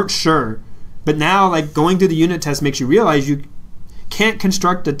weren't sure. But now, like, going through the unit test makes you realize you can't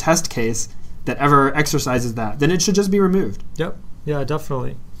construct a test case that ever exercises that. Then it should just be removed. Yep. Yeah,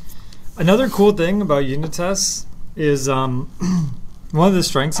 definitely. Another cool thing about unit tests is one of the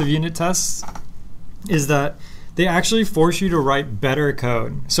strengths of unit tests is that they actually force you to write better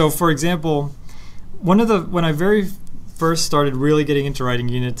code. So, for example, when I very first started really getting into writing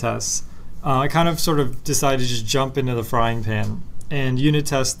unit tests, I kind of sort of decided to just jump into the frying pan and unit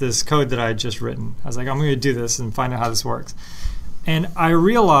test this code that I had just written. I was like, I'm going to do this and find out how this works. And I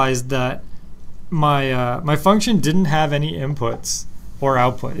realized that my function didn't have any inputs or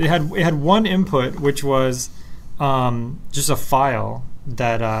output. It had one input, which was just a file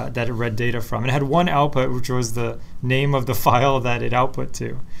that it read data from. It had one output, which was the name of the file that it output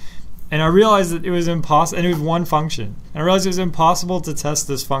to. And I realized that it was impossible, and it was one function. And I realized it was impossible to test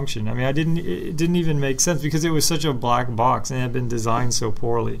this function. I mean, it didn't even make sense because it was such a black box and it had been designed so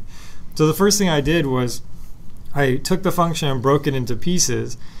poorly. So the first thing I did was I took the function and broke it into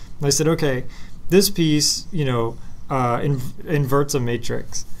pieces. And I said, okay, this piece, you know, inverts a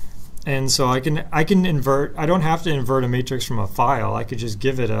matrix. And so I can invert. I don't have to invert a matrix from a file. I could just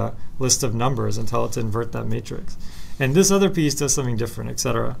give it a list of numbers and tell it to invert that matrix. And this other piece does something different,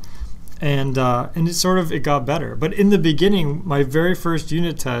 etc. And it got better. But in the beginning, my very first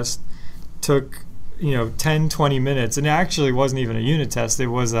unit test took 10, 20 minutes, and it actually wasn't even a unit test. It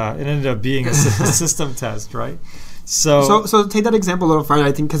was it ended up being a system test, right? So take that example a little farther,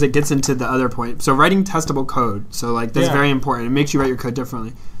 I think, because it gets into the other point. So writing testable code. So like that's very important. It makes you write your code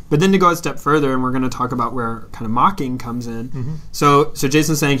differently. But then to go a step further, and we're going to talk about where kind of mocking comes in. Mm-hmm. So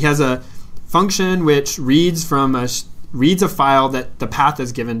Jason's saying he has a function which reads a file that the path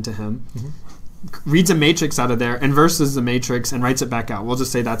is given to him, reads a matrix out of there, inverses the matrix, and writes it back out. We'll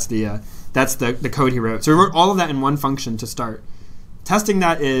just say that's the code he wrote. So he wrote all of that in one function to start. Testing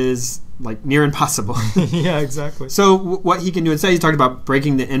that is like near impossible. Yeah, exactly. So what he can do instead, he's talking about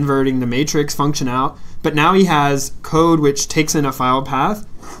inverting the matrix function out, but now he has code which takes in a file path,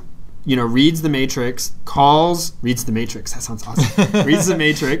 reads the matrix, reads the matrix. That sounds awesome. Reads the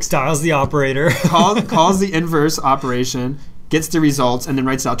matrix, dials the operator, calls the inverse operation, gets the results, and then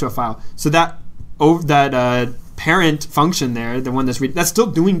writes it out to a file. So that parent function there, the one that's still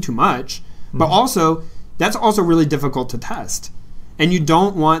doing too much, but also that's also really difficult to test. And you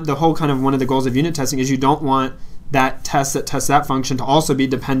don't want the whole kind of one of the goals of unit testing is you don't want that test that tests that function to also be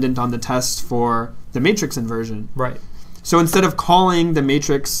dependent on the tests for the matrix inversion. Right. So instead of calling the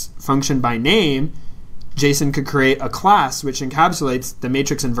matrix function by name, Jason could create a class which encapsulates the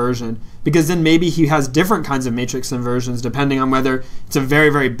matrix inversion, because then maybe he has different kinds of matrix inversions depending on whether it's a very,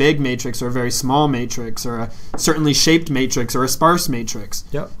 very big matrix or a very small matrix or a certainly shaped matrix or a sparse matrix.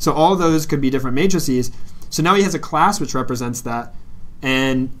 Yep. So all those could be different matrices. So now he has a class which represents that,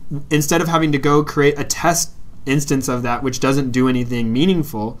 and instead of having to go create a test instance of that which doesn't do anything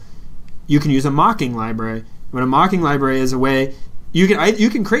meaningful, you can use a mocking library. What a mocking library is a way you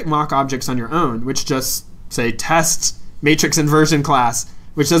can create mock objects on your own, which just say test matrix inversion class,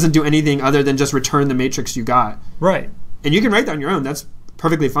 which doesn't do anything other than just return the matrix you got. Right. And you can write that on your own. That's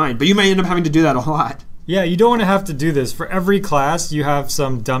perfectly fine. But you might end up having to do that a lot. Yeah, you don't want to have to do this. For every class, you have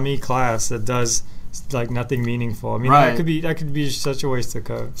some dummy class that does like nothing meaningful. I mean, right. that could be such a waste of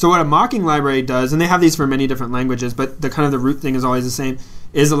code. So what a mocking library does, and they have these for many different languages, but the kind of the root thing is always the same,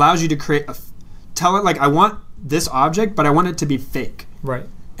 is allows you to create tell it like, I want this object, but I want it to be fake. Right.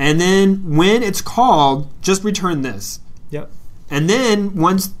 And then when it's called, just return this. Yep. And then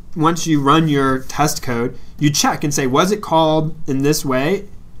once you run your test code, you check and say, was it called in this way?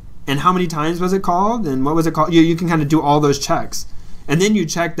 And how many times was it called? And what was it called? You can kind of do all those checks. And then you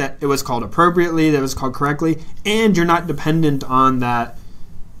check that it was called appropriately, that it was called correctly, and you're not dependent on that.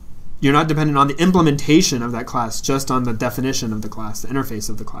 You're not dependent on the implementation of that class, just on the definition of the class, the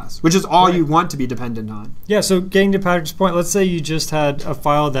interface of the class, which is all you want to be dependent on. Yeah, so getting to Patrick's point, let's say you just had a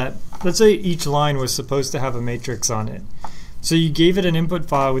file that, let's say each line was supposed to have a matrix on it. So you gave it an input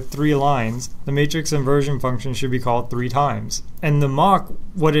file with 3 lines. The matrix inversion function should be called 3 times. And the mock,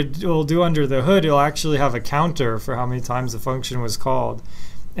 what it will do under the hood, it'll actually have a counter for how many times the function was called.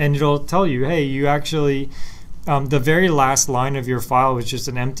 And it'll tell you, hey, you actually... the very last line of your file was just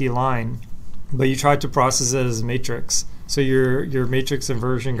an empty line, but you tried to process it as a matrix. So your matrix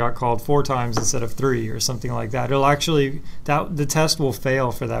inversion got called 4 times instead of 3 or something like that. It'll actually, the test will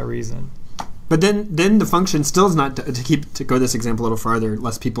fail for that reason. But then the function still is not, to go this example a little farther,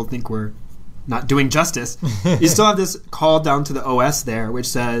 lest people think we're not doing justice, you still have this call down to the OS there, which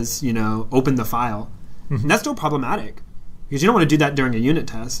says, open the file. Mm-hmm. And that's still problematic, because you don't want to do that during a unit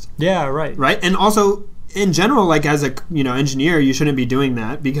test. Yeah, right. Right? And also, in general, like as a engineer, you shouldn't be doing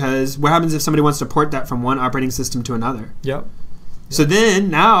that, because what happens if somebody wants to port that from one operating system to another? Yep. So then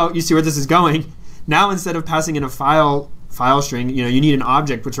now you see where this is going. Now instead of passing in a file string, you need an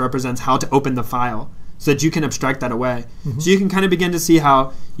object which represents how to open the file, so that you can abstract that away. Mm-hmm. So you can kind of begin to see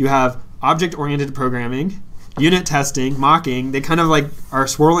how you have object-oriented programming, unit testing, mocking. They kind of like are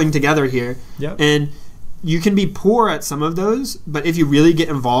swirling together here. Yep. And you can be poor at some of those, but if you really get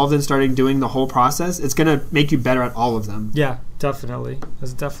involved in starting doing the whole process, it's going to make you better at all of them. Yeah, definitely.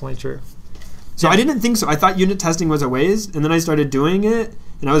 That's definitely true. So I didn't think so. I thought unit testing was a ways, and then I started doing it,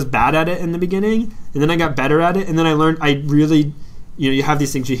 and I was bad at it in the beginning, and then I got better at it, and then I learned I really, you have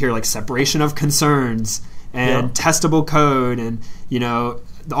these things you hear like separation of concerns and testable code, and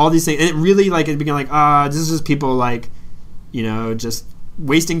all these things, and it really it became like this is just people just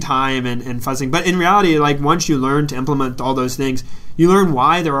wasting time and fussing. But in reality, once you learn to implement all those things, you learn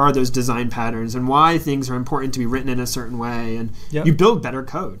why there are those design patterns and why things are important to be written in a certain way, and you build better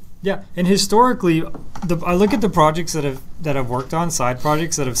code. Yeah, and historically, I look at the projects that I've worked on, side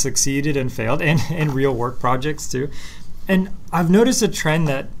projects that have succeeded and failed, and real work projects too. And I've noticed a trend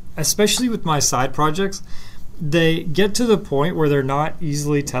that, especially with my side projects, they get to the point where they're not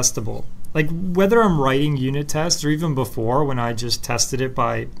easily testable. Like whether I'm writing unit tests or even before when I just tested it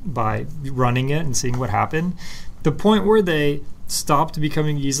by running it and seeing what happened, the point where they stopped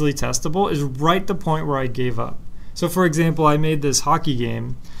becoming easily testable is right the point where I gave up. So for example, I made this hockey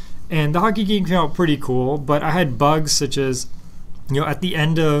game, and the hockey game came out pretty cool, but I had bugs such as, at the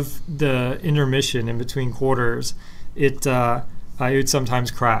end of the intermission in between quarters, it would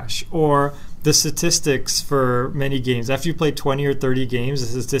sometimes crash. Or the statistics for many games, after you played 20 or 30 games,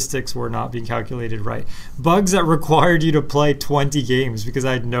 the statistics were not being calculated right. Bugs that required you to play 20 games because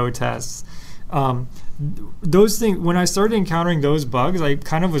I had no tests. Those things, when I started encountering those bugs, I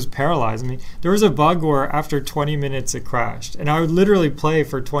kind of was paralyzed. I mean, there was a bug where after 20 minutes it crashed, and I would literally play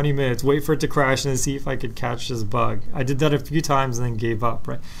for 20 minutes, wait for it to crash, and then see if I could catch this bug. I did that a few times and then gave up,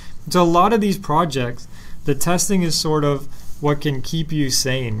 right? So a lot of these projects, the testing is sort of what can keep you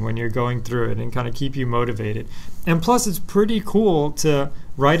sane when you're going through it and kind of keep you motivated. And plus, it's pretty cool to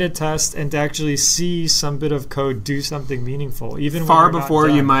write a test and to actually see some bit of code do something meaningful, even far before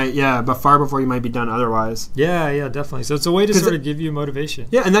you might, but far before you might be done otherwise. Yeah, definitely. So it's a way to sort of give you motivation.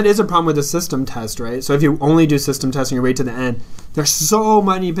 Yeah, and that is a problem with a system test, right? So if you only do system testing, you wait to the end, there's so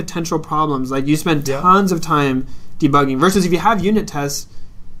many potential problems. Like you spend tons of time debugging. Versus if you have unit tests,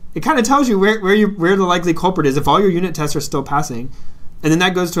 it kind of tells you where the likely culprit is. If all your unit tests are still passing, And then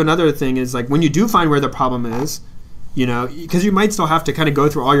that goes to another thing is like when you do find where the problem is, you know, because you might still have to kind of go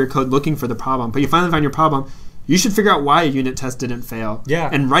through all your code looking for the problem, but you finally find your problem, you should figure out why a unit test didn't fail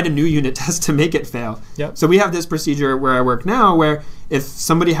and write a new unit test to make it fail. So we have this procedure where I work now where if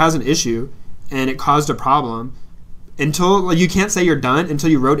somebody has an issue and it caused a problem, until you can't say you're done until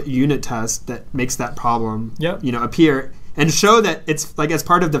you wrote a unit test that makes that problem you know, appear and show that it's like as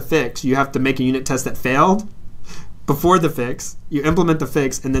part of the fix, you have to make a unit test that failed before the fix, you implement the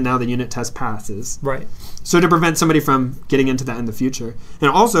fix, and then now the unit test passes. Right. So to prevent somebody from getting into that in the future. And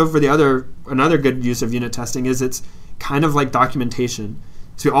also for another good use of unit testing is it's kind of like documentation.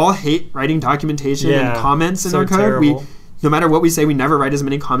 So we all hate writing documentation and comments in our code. Terrible. No matter what we say, we never write as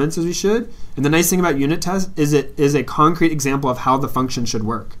many comments as we should. And the nice thing about unit tests is it is a concrete example of how the function should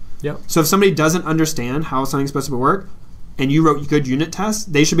work. So if somebody doesn't understand how something's supposed to work, and you wrote good unit tests,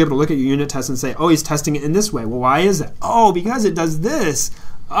 they should be able to look at your unit test and say, oh, he's testing it in this way. Well, why is that? Oh, because it does this.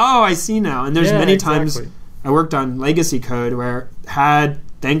 Oh, I see now. And there's many times I worked on legacy code where it had,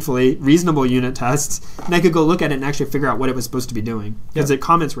 thankfully, reasonable unit tests, and I could go look at it and actually figure out what it was supposed to be doing because the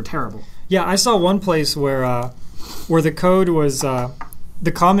comments were terrible. Yeah, I saw one place where the code was,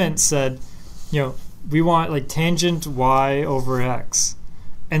 the comment said, you know, we want like tangent y over x,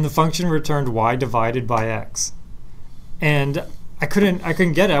 and the function returned y divided by x. And I couldn't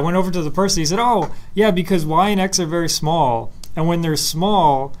get it. I went over to the person. He said, "Oh, yeah, because y and x are very small, and when they're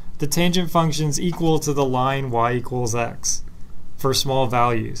small, the tangent function's equal to the line y equals x for small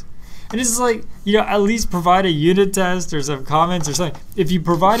values." And it's just like, you know, at least provide a unit test or some comments or something. If you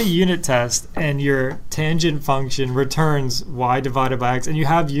provide a unit test and your tangent function returns y divided by x, and you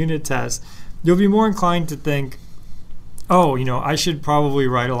have unit tests, you'll be more inclined to think, oh, you know, I should probably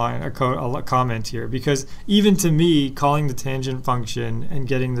write a comment here, because even to me, calling the tangent function and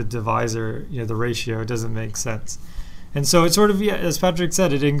getting the divisor, you know, the ratio doesn't make sense. And so it sort of, as Patrick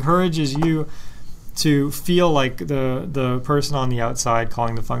said, it encourages you to feel like the person on the outside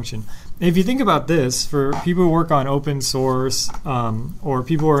calling the function. And if you think about this, for people who work on open source or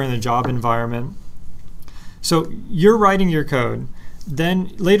people who are in a job environment, so you're writing your code. Then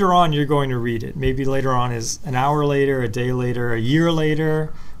later on, you're going to read it. Maybe later on is an hour later, a day later, a year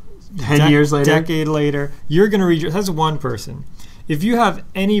later, 10 years later, decade later. You're going to read it. That's one person. If you have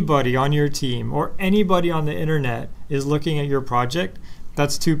anybody on your team or anybody on the internet is looking at your project,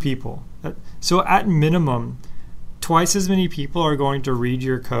 that's two people. So at minimum, twice as many people are going to read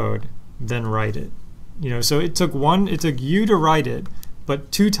your code than write it. You know, so it took you to write it,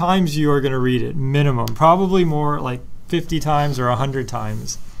 but 2 times you are going to read it minimum. Probably more, like 50 times or 100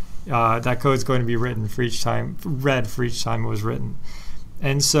 times that code's going to be written for each time, read for each time it was written.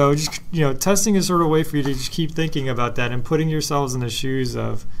 And so just, you know, testing is sort of a way for you to just keep thinking about that and putting yourselves in the shoes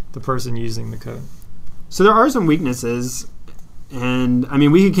of the person using the code. So there are some weaknesses, and I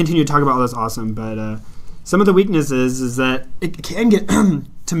mean, we could continue to talk about all this awesome, but some of the weaknesses is that it can get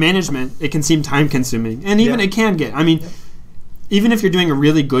to management, it can seem time consuming, and even it can get, I mean, even if you're doing a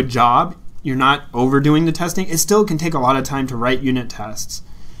really good job, you're not overdoing the testing, it still can take a lot of time to write unit tests.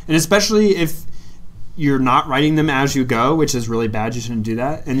 And especially if you're not writing them as you go, which is really bad, you shouldn't do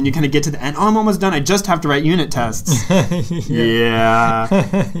that. And then you kind of get to the end, oh, I'm almost done, I just have to write unit tests.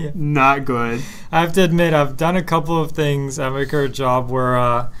 Not good. I have to admit, I've done a couple of things at my current job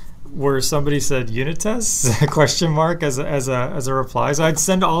where somebody said unit tests question mark as a reply. So I'd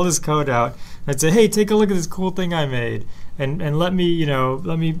send all this code out. I'd say, hey, take a look at this cool thing I made. And let me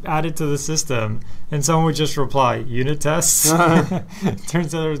add it to the system. And someone would just reply, unit tests?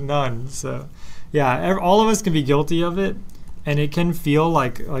 Turns out there's none. So, yeah, all of us can be guilty of it, and it can feel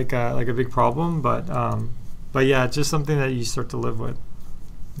like a big problem. But yeah, it's just something that you start to live with.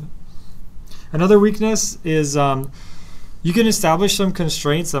 Another weakness is you can establish some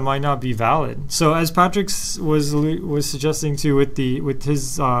constraints that might not be valid. So as Patrick was suggesting too with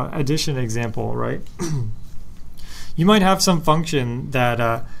his addition example, right? You might have some function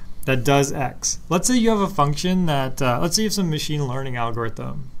that does X. Let's say you have a function that, let's say you have some machine learning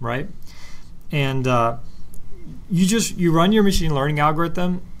algorithm, right? And you run your machine learning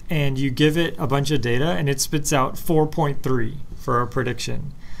algorithm and you give it a bunch of data and it spits out 4.3 for a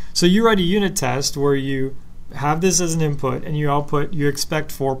prediction. So you write a unit test where you have this as an input and you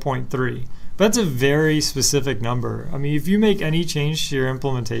expect 4.3. That's a very specific number. I mean, if you make any change to your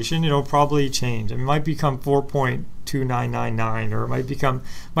implementation, it'll probably change. It might become 4.2999, or it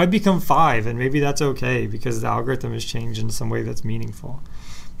might become 5, and maybe that's okay because the algorithm has changed in some way that's meaningful.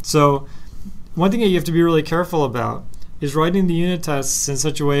 So one thing that you have to be really careful about is writing the unit tests in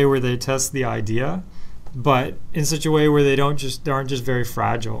such a way where they test the idea, but in such a way where they aren't just very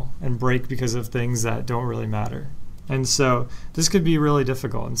fragile and break because of things that don't really matter. And so this could be really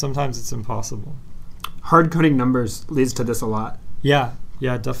difficult, and sometimes it's impossible. Hard coding numbers leads to this a lot. Yeah,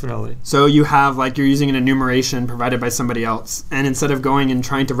 definitely. So you have, like, you're using an enumeration provided by somebody else, and instead of going and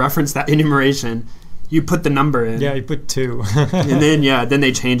trying to reference that enumeration, you put the number in. Yeah, you put 2. And then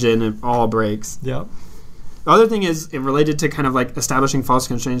they change it and it all breaks. Yep. The other thing is, related to kind of like establishing false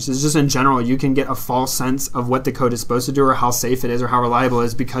constraints, is just in general, you can get a false sense of what the code is supposed to do or how safe it is or how reliable it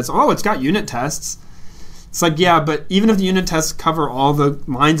is because, it's got unit tests. It's like, yeah, but even if the unit tests cover all the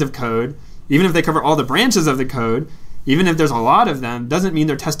lines of code, even if they cover all the branches of the code, even if there's a lot of them, doesn't mean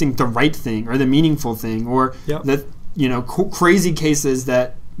they're testing the right thing or the meaningful thing or the crazy cases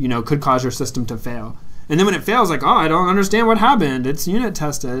that could cause your system to fail. And then when it fails, like, I don't understand what happened. It's unit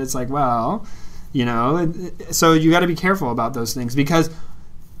tested. It's like, well, so you got to be careful about those things because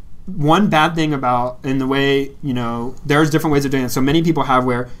one bad thing about in the way, there's different ways of doing it. So many people have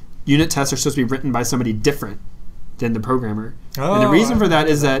where unit tests are supposed to be written by somebody different than the programmer. And the reason for that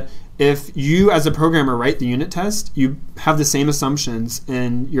is that if you as a programmer write the unit test, you have the same assumptions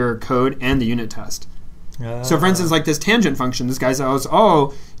in your code and the unit test. So for instance, like this tangent function, this guy says,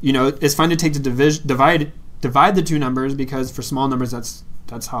 it's fine to take the divide the two numbers because for small numbers that's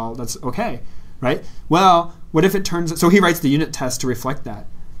okay, right? Well, what if it turns so he writes the unit test to reflect that.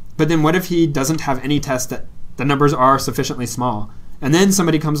 But then what if he doesn't have any test that the numbers are sufficiently small? And then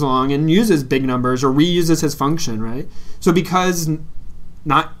somebody comes along and uses big numbers or reuses his function, right? So because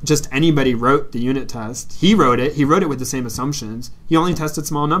not just anybody wrote the unit test, he wrote it with the same assumptions. He only tested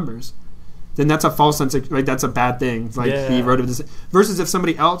small numbers. Then that's a false sense of, like, that's a bad thing. Like he wrote it with this. Versus if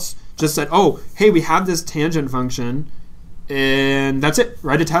somebody else just said, hey, we have this tangent function and that's it.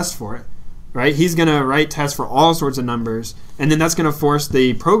 Write a test for it, right? He's going to write tests for all sorts of numbers. And then that's going to force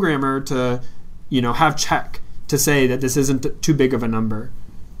the programmer to, have check to say that this isn't too big of a number.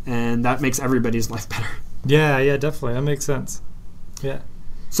 And that makes everybody's life better. Yeah, definitely. That makes sense. Yeah.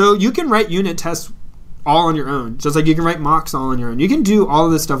 So you can write unit tests all on your own, just like you can write mocks all on your own. You can do all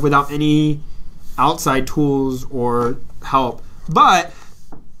of this stuff without any outside tools or help. But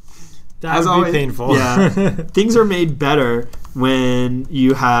that would be always, painful. Yeah, things are made better when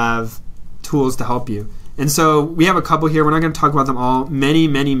you have tools to help you. And so we have a couple here. We're not going to talk about them all. Many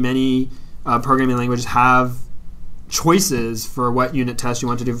programming languages have choices for what unit tests you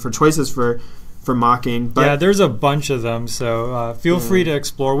want to do, for choices for mocking. But there's a bunch of them, so feel free to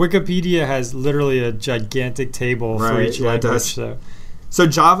explore. Wikipedia has literally a gigantic table for each language. So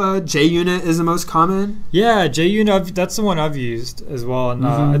Java, JUnit is the most common? Yeah, JUnit, that's the one I've used as well, and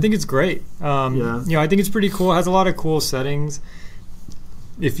I think it's great. I think it's pretty cool. It has a lot of cool settings.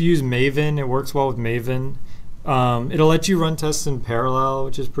 If you use Maven, it works well with Maven. It'll let you run tests in parallel,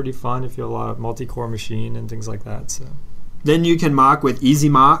 which is pretty fun if you have a lot of multi-core machine and things like that. So then you can mock with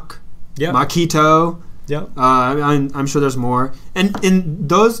EasyMock. Yep. Makito. Yep. I'm sure there's more. And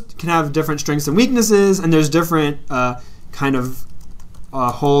those can have different strengths and weaknesses, and there's different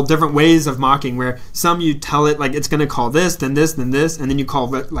whole different ways of mocking where some you tell it like it's going to call this, then this, then this, and then you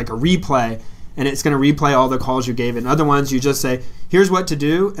call it like a replay, and it's going to replay all the calls you gave it. And other ones you just say, here's what to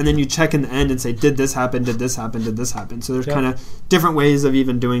do, and then you check in the end and say, did this happen, did this happen, did this happen. So there's kind of different ways of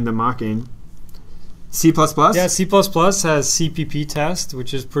even doing the mocking. C++? Yeah, C++ has CPP test,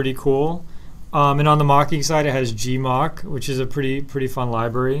 which is pretty cool. And on the mocking side, it has gmock, which is a pretty fun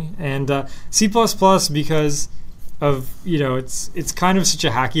library. And C++, because of, it's kind of such a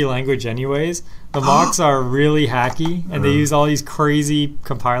hacky language anyways, the mocks are really hacky, and they use all these crazy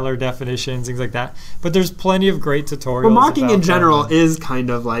compiler definitions, things like that. But there's plenty of great tutorials. Well, mocking in general is kind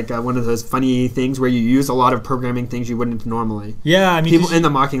of like one of those funny things where you use a lot of programming things you wouldn't normally. Yeah, I mean, people in the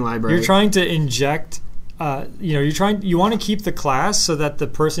mocking library. You're trying to inject. You want to keep the class so that the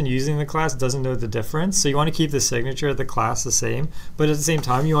person using the class doesn't know the difference. So you want to keep the signature of the class the same, but at the same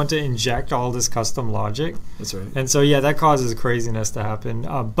time you want to inject all this custom logic. That's right. And so that causes craziness to happen.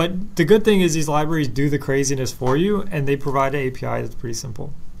 But the good thing is these libraries do the craziness for you, and they provide an API that's pretty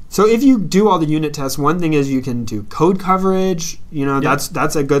simple. So if you do all the unit tests, one thing is you can do code coverage.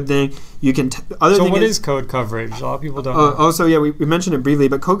 That's a good thing. You can. So what is code coverage? A lot of people don't know. Also, we mentioned it briefly,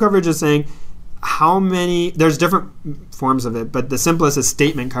 but code coverage is saying how many, there's different forms of it, but the simplest is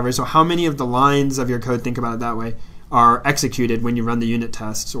statement coverage. So how many of the lines of your code, think about it that way, are executed when you run the unit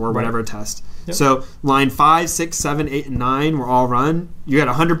tests or whatever test. Yep. So line 5, 6, 7, 8, and 9 were all run. You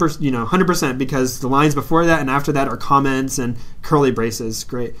got 100%, 100% because the lines before that and after that are comments and curly braces.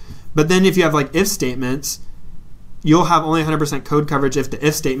 Great. But then if you have like if statements, you'll have only 100% code coverage if the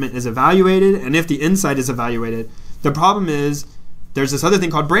if statement is evaluated and if the inside is evaluated. The problem is there's this other thing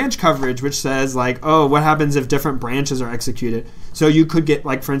called branch coverage, which says like, oh, what happens if different branches are executed? So you could get,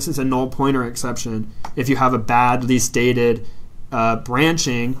 like, for instance, a null pointer exception if you have a badly stated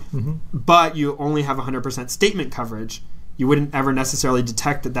branching, but you only have 100% statement coverage. You wouldn't ever necessarily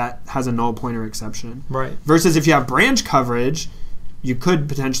detect that that has a null pointer exception. Right. Versus if you have branch coverage, you could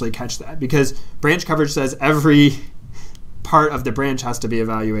potentially catch that, because branch coverage says every part of the branch has to be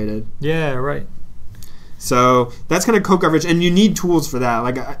evaluated. Yeah, right. So that's kind of code coverage, and you need tools for that.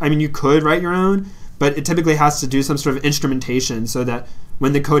 Like, I mean, you could write your own, but it typically has to do some sort of instrumentation so that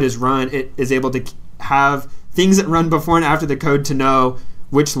when the code is run, it is able to have things that run before and after the code to know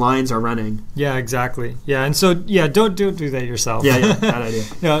which lines are running. Yeah, exactly. Yeah, and so, yeah, don't do that yourself. Yeah, bad idea.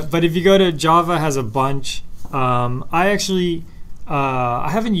 Yeah, but if you go to Java, has a bunch. I actually...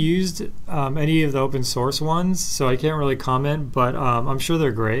 I haven't used any of the open source ones, so I can't really comment, but I'm sure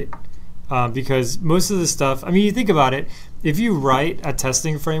they're great because most of the stuff, I mean, you think about it, if you write a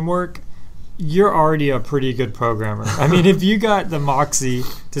testing framework, you're already a pretty good programmer. I mean, if you got the moxie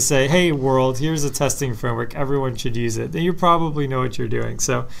to say, hey, world, here's a testing framework, everyone should use it, then you probably know what you're doing.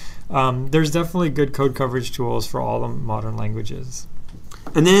 So there's definitely good code coverage tools for all the modern languages.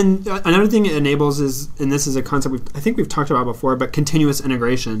 And then another thing it enables is, and this is a concept I think we've talked about before, but continuous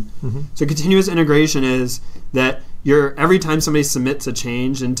integration. So continuous integration is that every time somebody submits a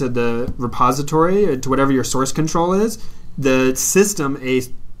change into the repository or to whatever your source control is, the system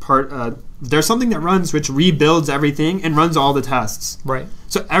there's something that runs which rebuilds everything and runs all the tests. Right.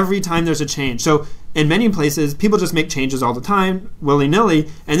 So every time there's a change. So in many places, people just make changes all the time, willy-nilly,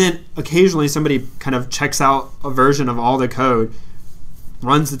 and then occasionally somebody kind of checks out a version of all the code,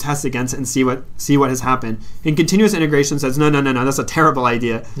 runs the test against it, and see what has happened. And continuous integration says, no, that's a terrible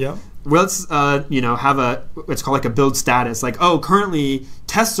idea. Yeah. Let's have what's called like a build status, like, oh, currently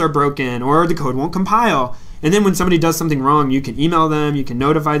tests are broken or the code won't compile. And then when somebody does something wrong, you can email them, you can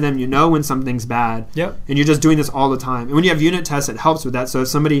notify them, you know when something's bad. Yep. And you're just doing this all the time. And when you have unit tests, it helps with that. So if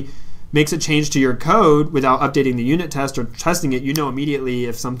somebody makes a change to your code without updating the unit test or testing it, you know immediately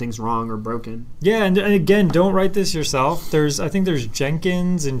if something's wrong or broken. Yeah, and again, don't write this yourself. I think there's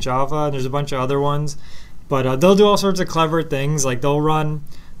Jenkins in Java, and there's a bunch of other ones, but they'll do all sorts of clever things. Like they'll run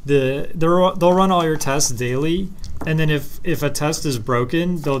all your tests daily, and then if a test is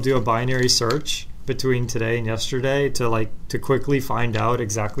broken, they'll do a binary search between today and yesterday to quickly find out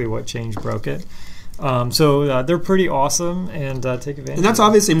exactly what change broke it. So they're pretty awesome, and take advantage. And that's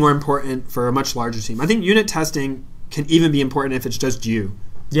obviously more important for a much larger team. I think unit testing can even be important if it's just you.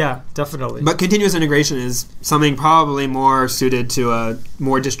 Yeah, definitely. But continuous integration is something probably more suited to a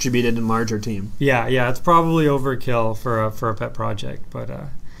more distributed and larger team. Yeah, it's probably overkill for a pet project,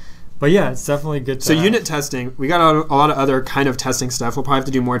 but yeah, it's definitely good. So unit testing, we got a lot of other kind of testing stuff. We'll probably have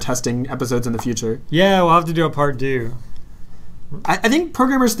to do more testing episodes in the future. Yeah, we'll have to do a part 2. I think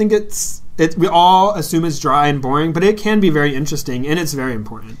programmers think we all assume it's dry and boring, but it can be very interesting and it's very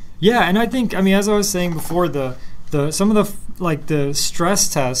important. Yeah, and I mean, as I was saying before, some of the stress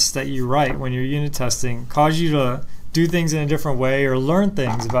tests that you write when you're unit testing cause you to do things in a different way or learn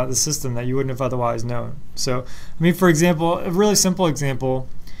things about the system that you wouldn't have otherwise known. So, I mean, for example, a really simple example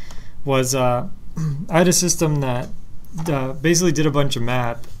was I had a system that basically did a bunch of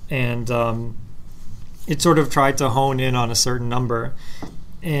math, and it sort of tried to hone in on a certain number.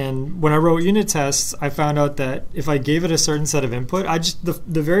 And when I wrote unit tests, I found out that if I gave it a certain set of input,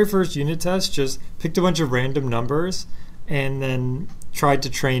 the very first unit test just picked a bunch of random numbers and then tried to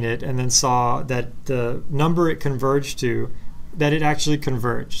train it, and then saw that the number it converged to, that it actually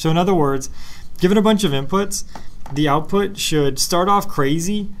converged. So in other words, given a bunch of inputs, the output should start off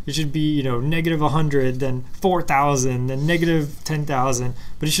crazy. It should be, negative 100, then 4,000, then negative 10,000,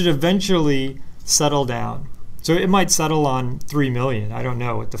 but it should eventually settle down. So it might settle on 3 million. I don't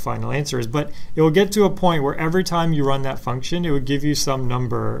know what the final answer is, but it will get to a point where every time you run that function, it would give you some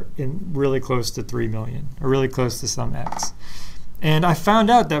number in really close to 3 million, or really close to some x. And I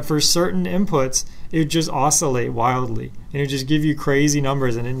found out that for certain inputs, it would just oscillate wildly, and it would just give you crazy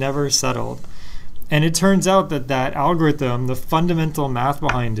numbers, and it never settled. And it turns out that algorithm, the fundamental math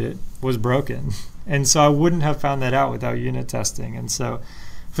behind it, was broken. And so I wouldn't have found that out without unit testing. And so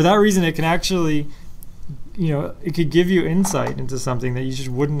for that reason, it can actually, it could give you insight into something that you just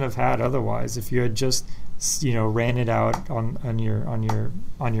wouldn't have had otherwise if you had just, ran it out on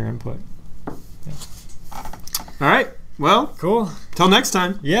your input. Yeah. All right. Well, cool. Till next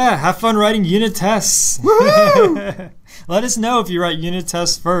time. Yeah, have fun writing unit tests. Woohoo! Let us know if you write unit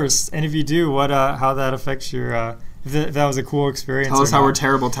tests first, and if you do, how that affects your if that was a cool experience. Tell us how we're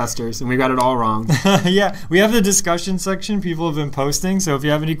terrible testers and we got it all wrong. Yeah, we have the discussion section people have been posting. So if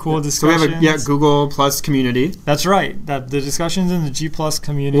you have any cool discussions. So we have a Google Plus community. That's right. That the discussions in the G Plus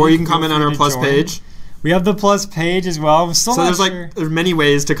community. Or you can comment on our Plus page. We have the Plus page as well. I'm still not sure. There's many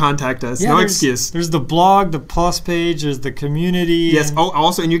ways to contact us. Yeah, no excuse. There's the blog, the Plus page, there's the community. Yes.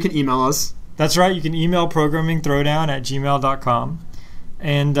 And you can email us. That's right. You can email programmingthrowdown@gmail.com.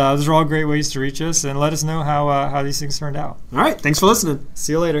 And those are all great ways to reach us, and let us know how these things turned out. All right. Thanks for listening.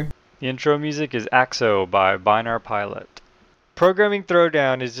 See you later. The intro music is Axo by Binar Pilot. Programming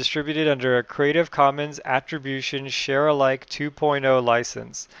Throwdown is distributed under a Creative Commons Attribution Share-alike 2.0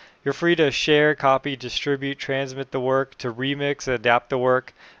 license. You're free to share, copy, distribute, transmit the work, to remix, adapt the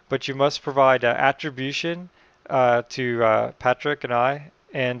work, but you must provide attribution to Patrick and I,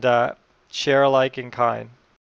 and share alike in kind.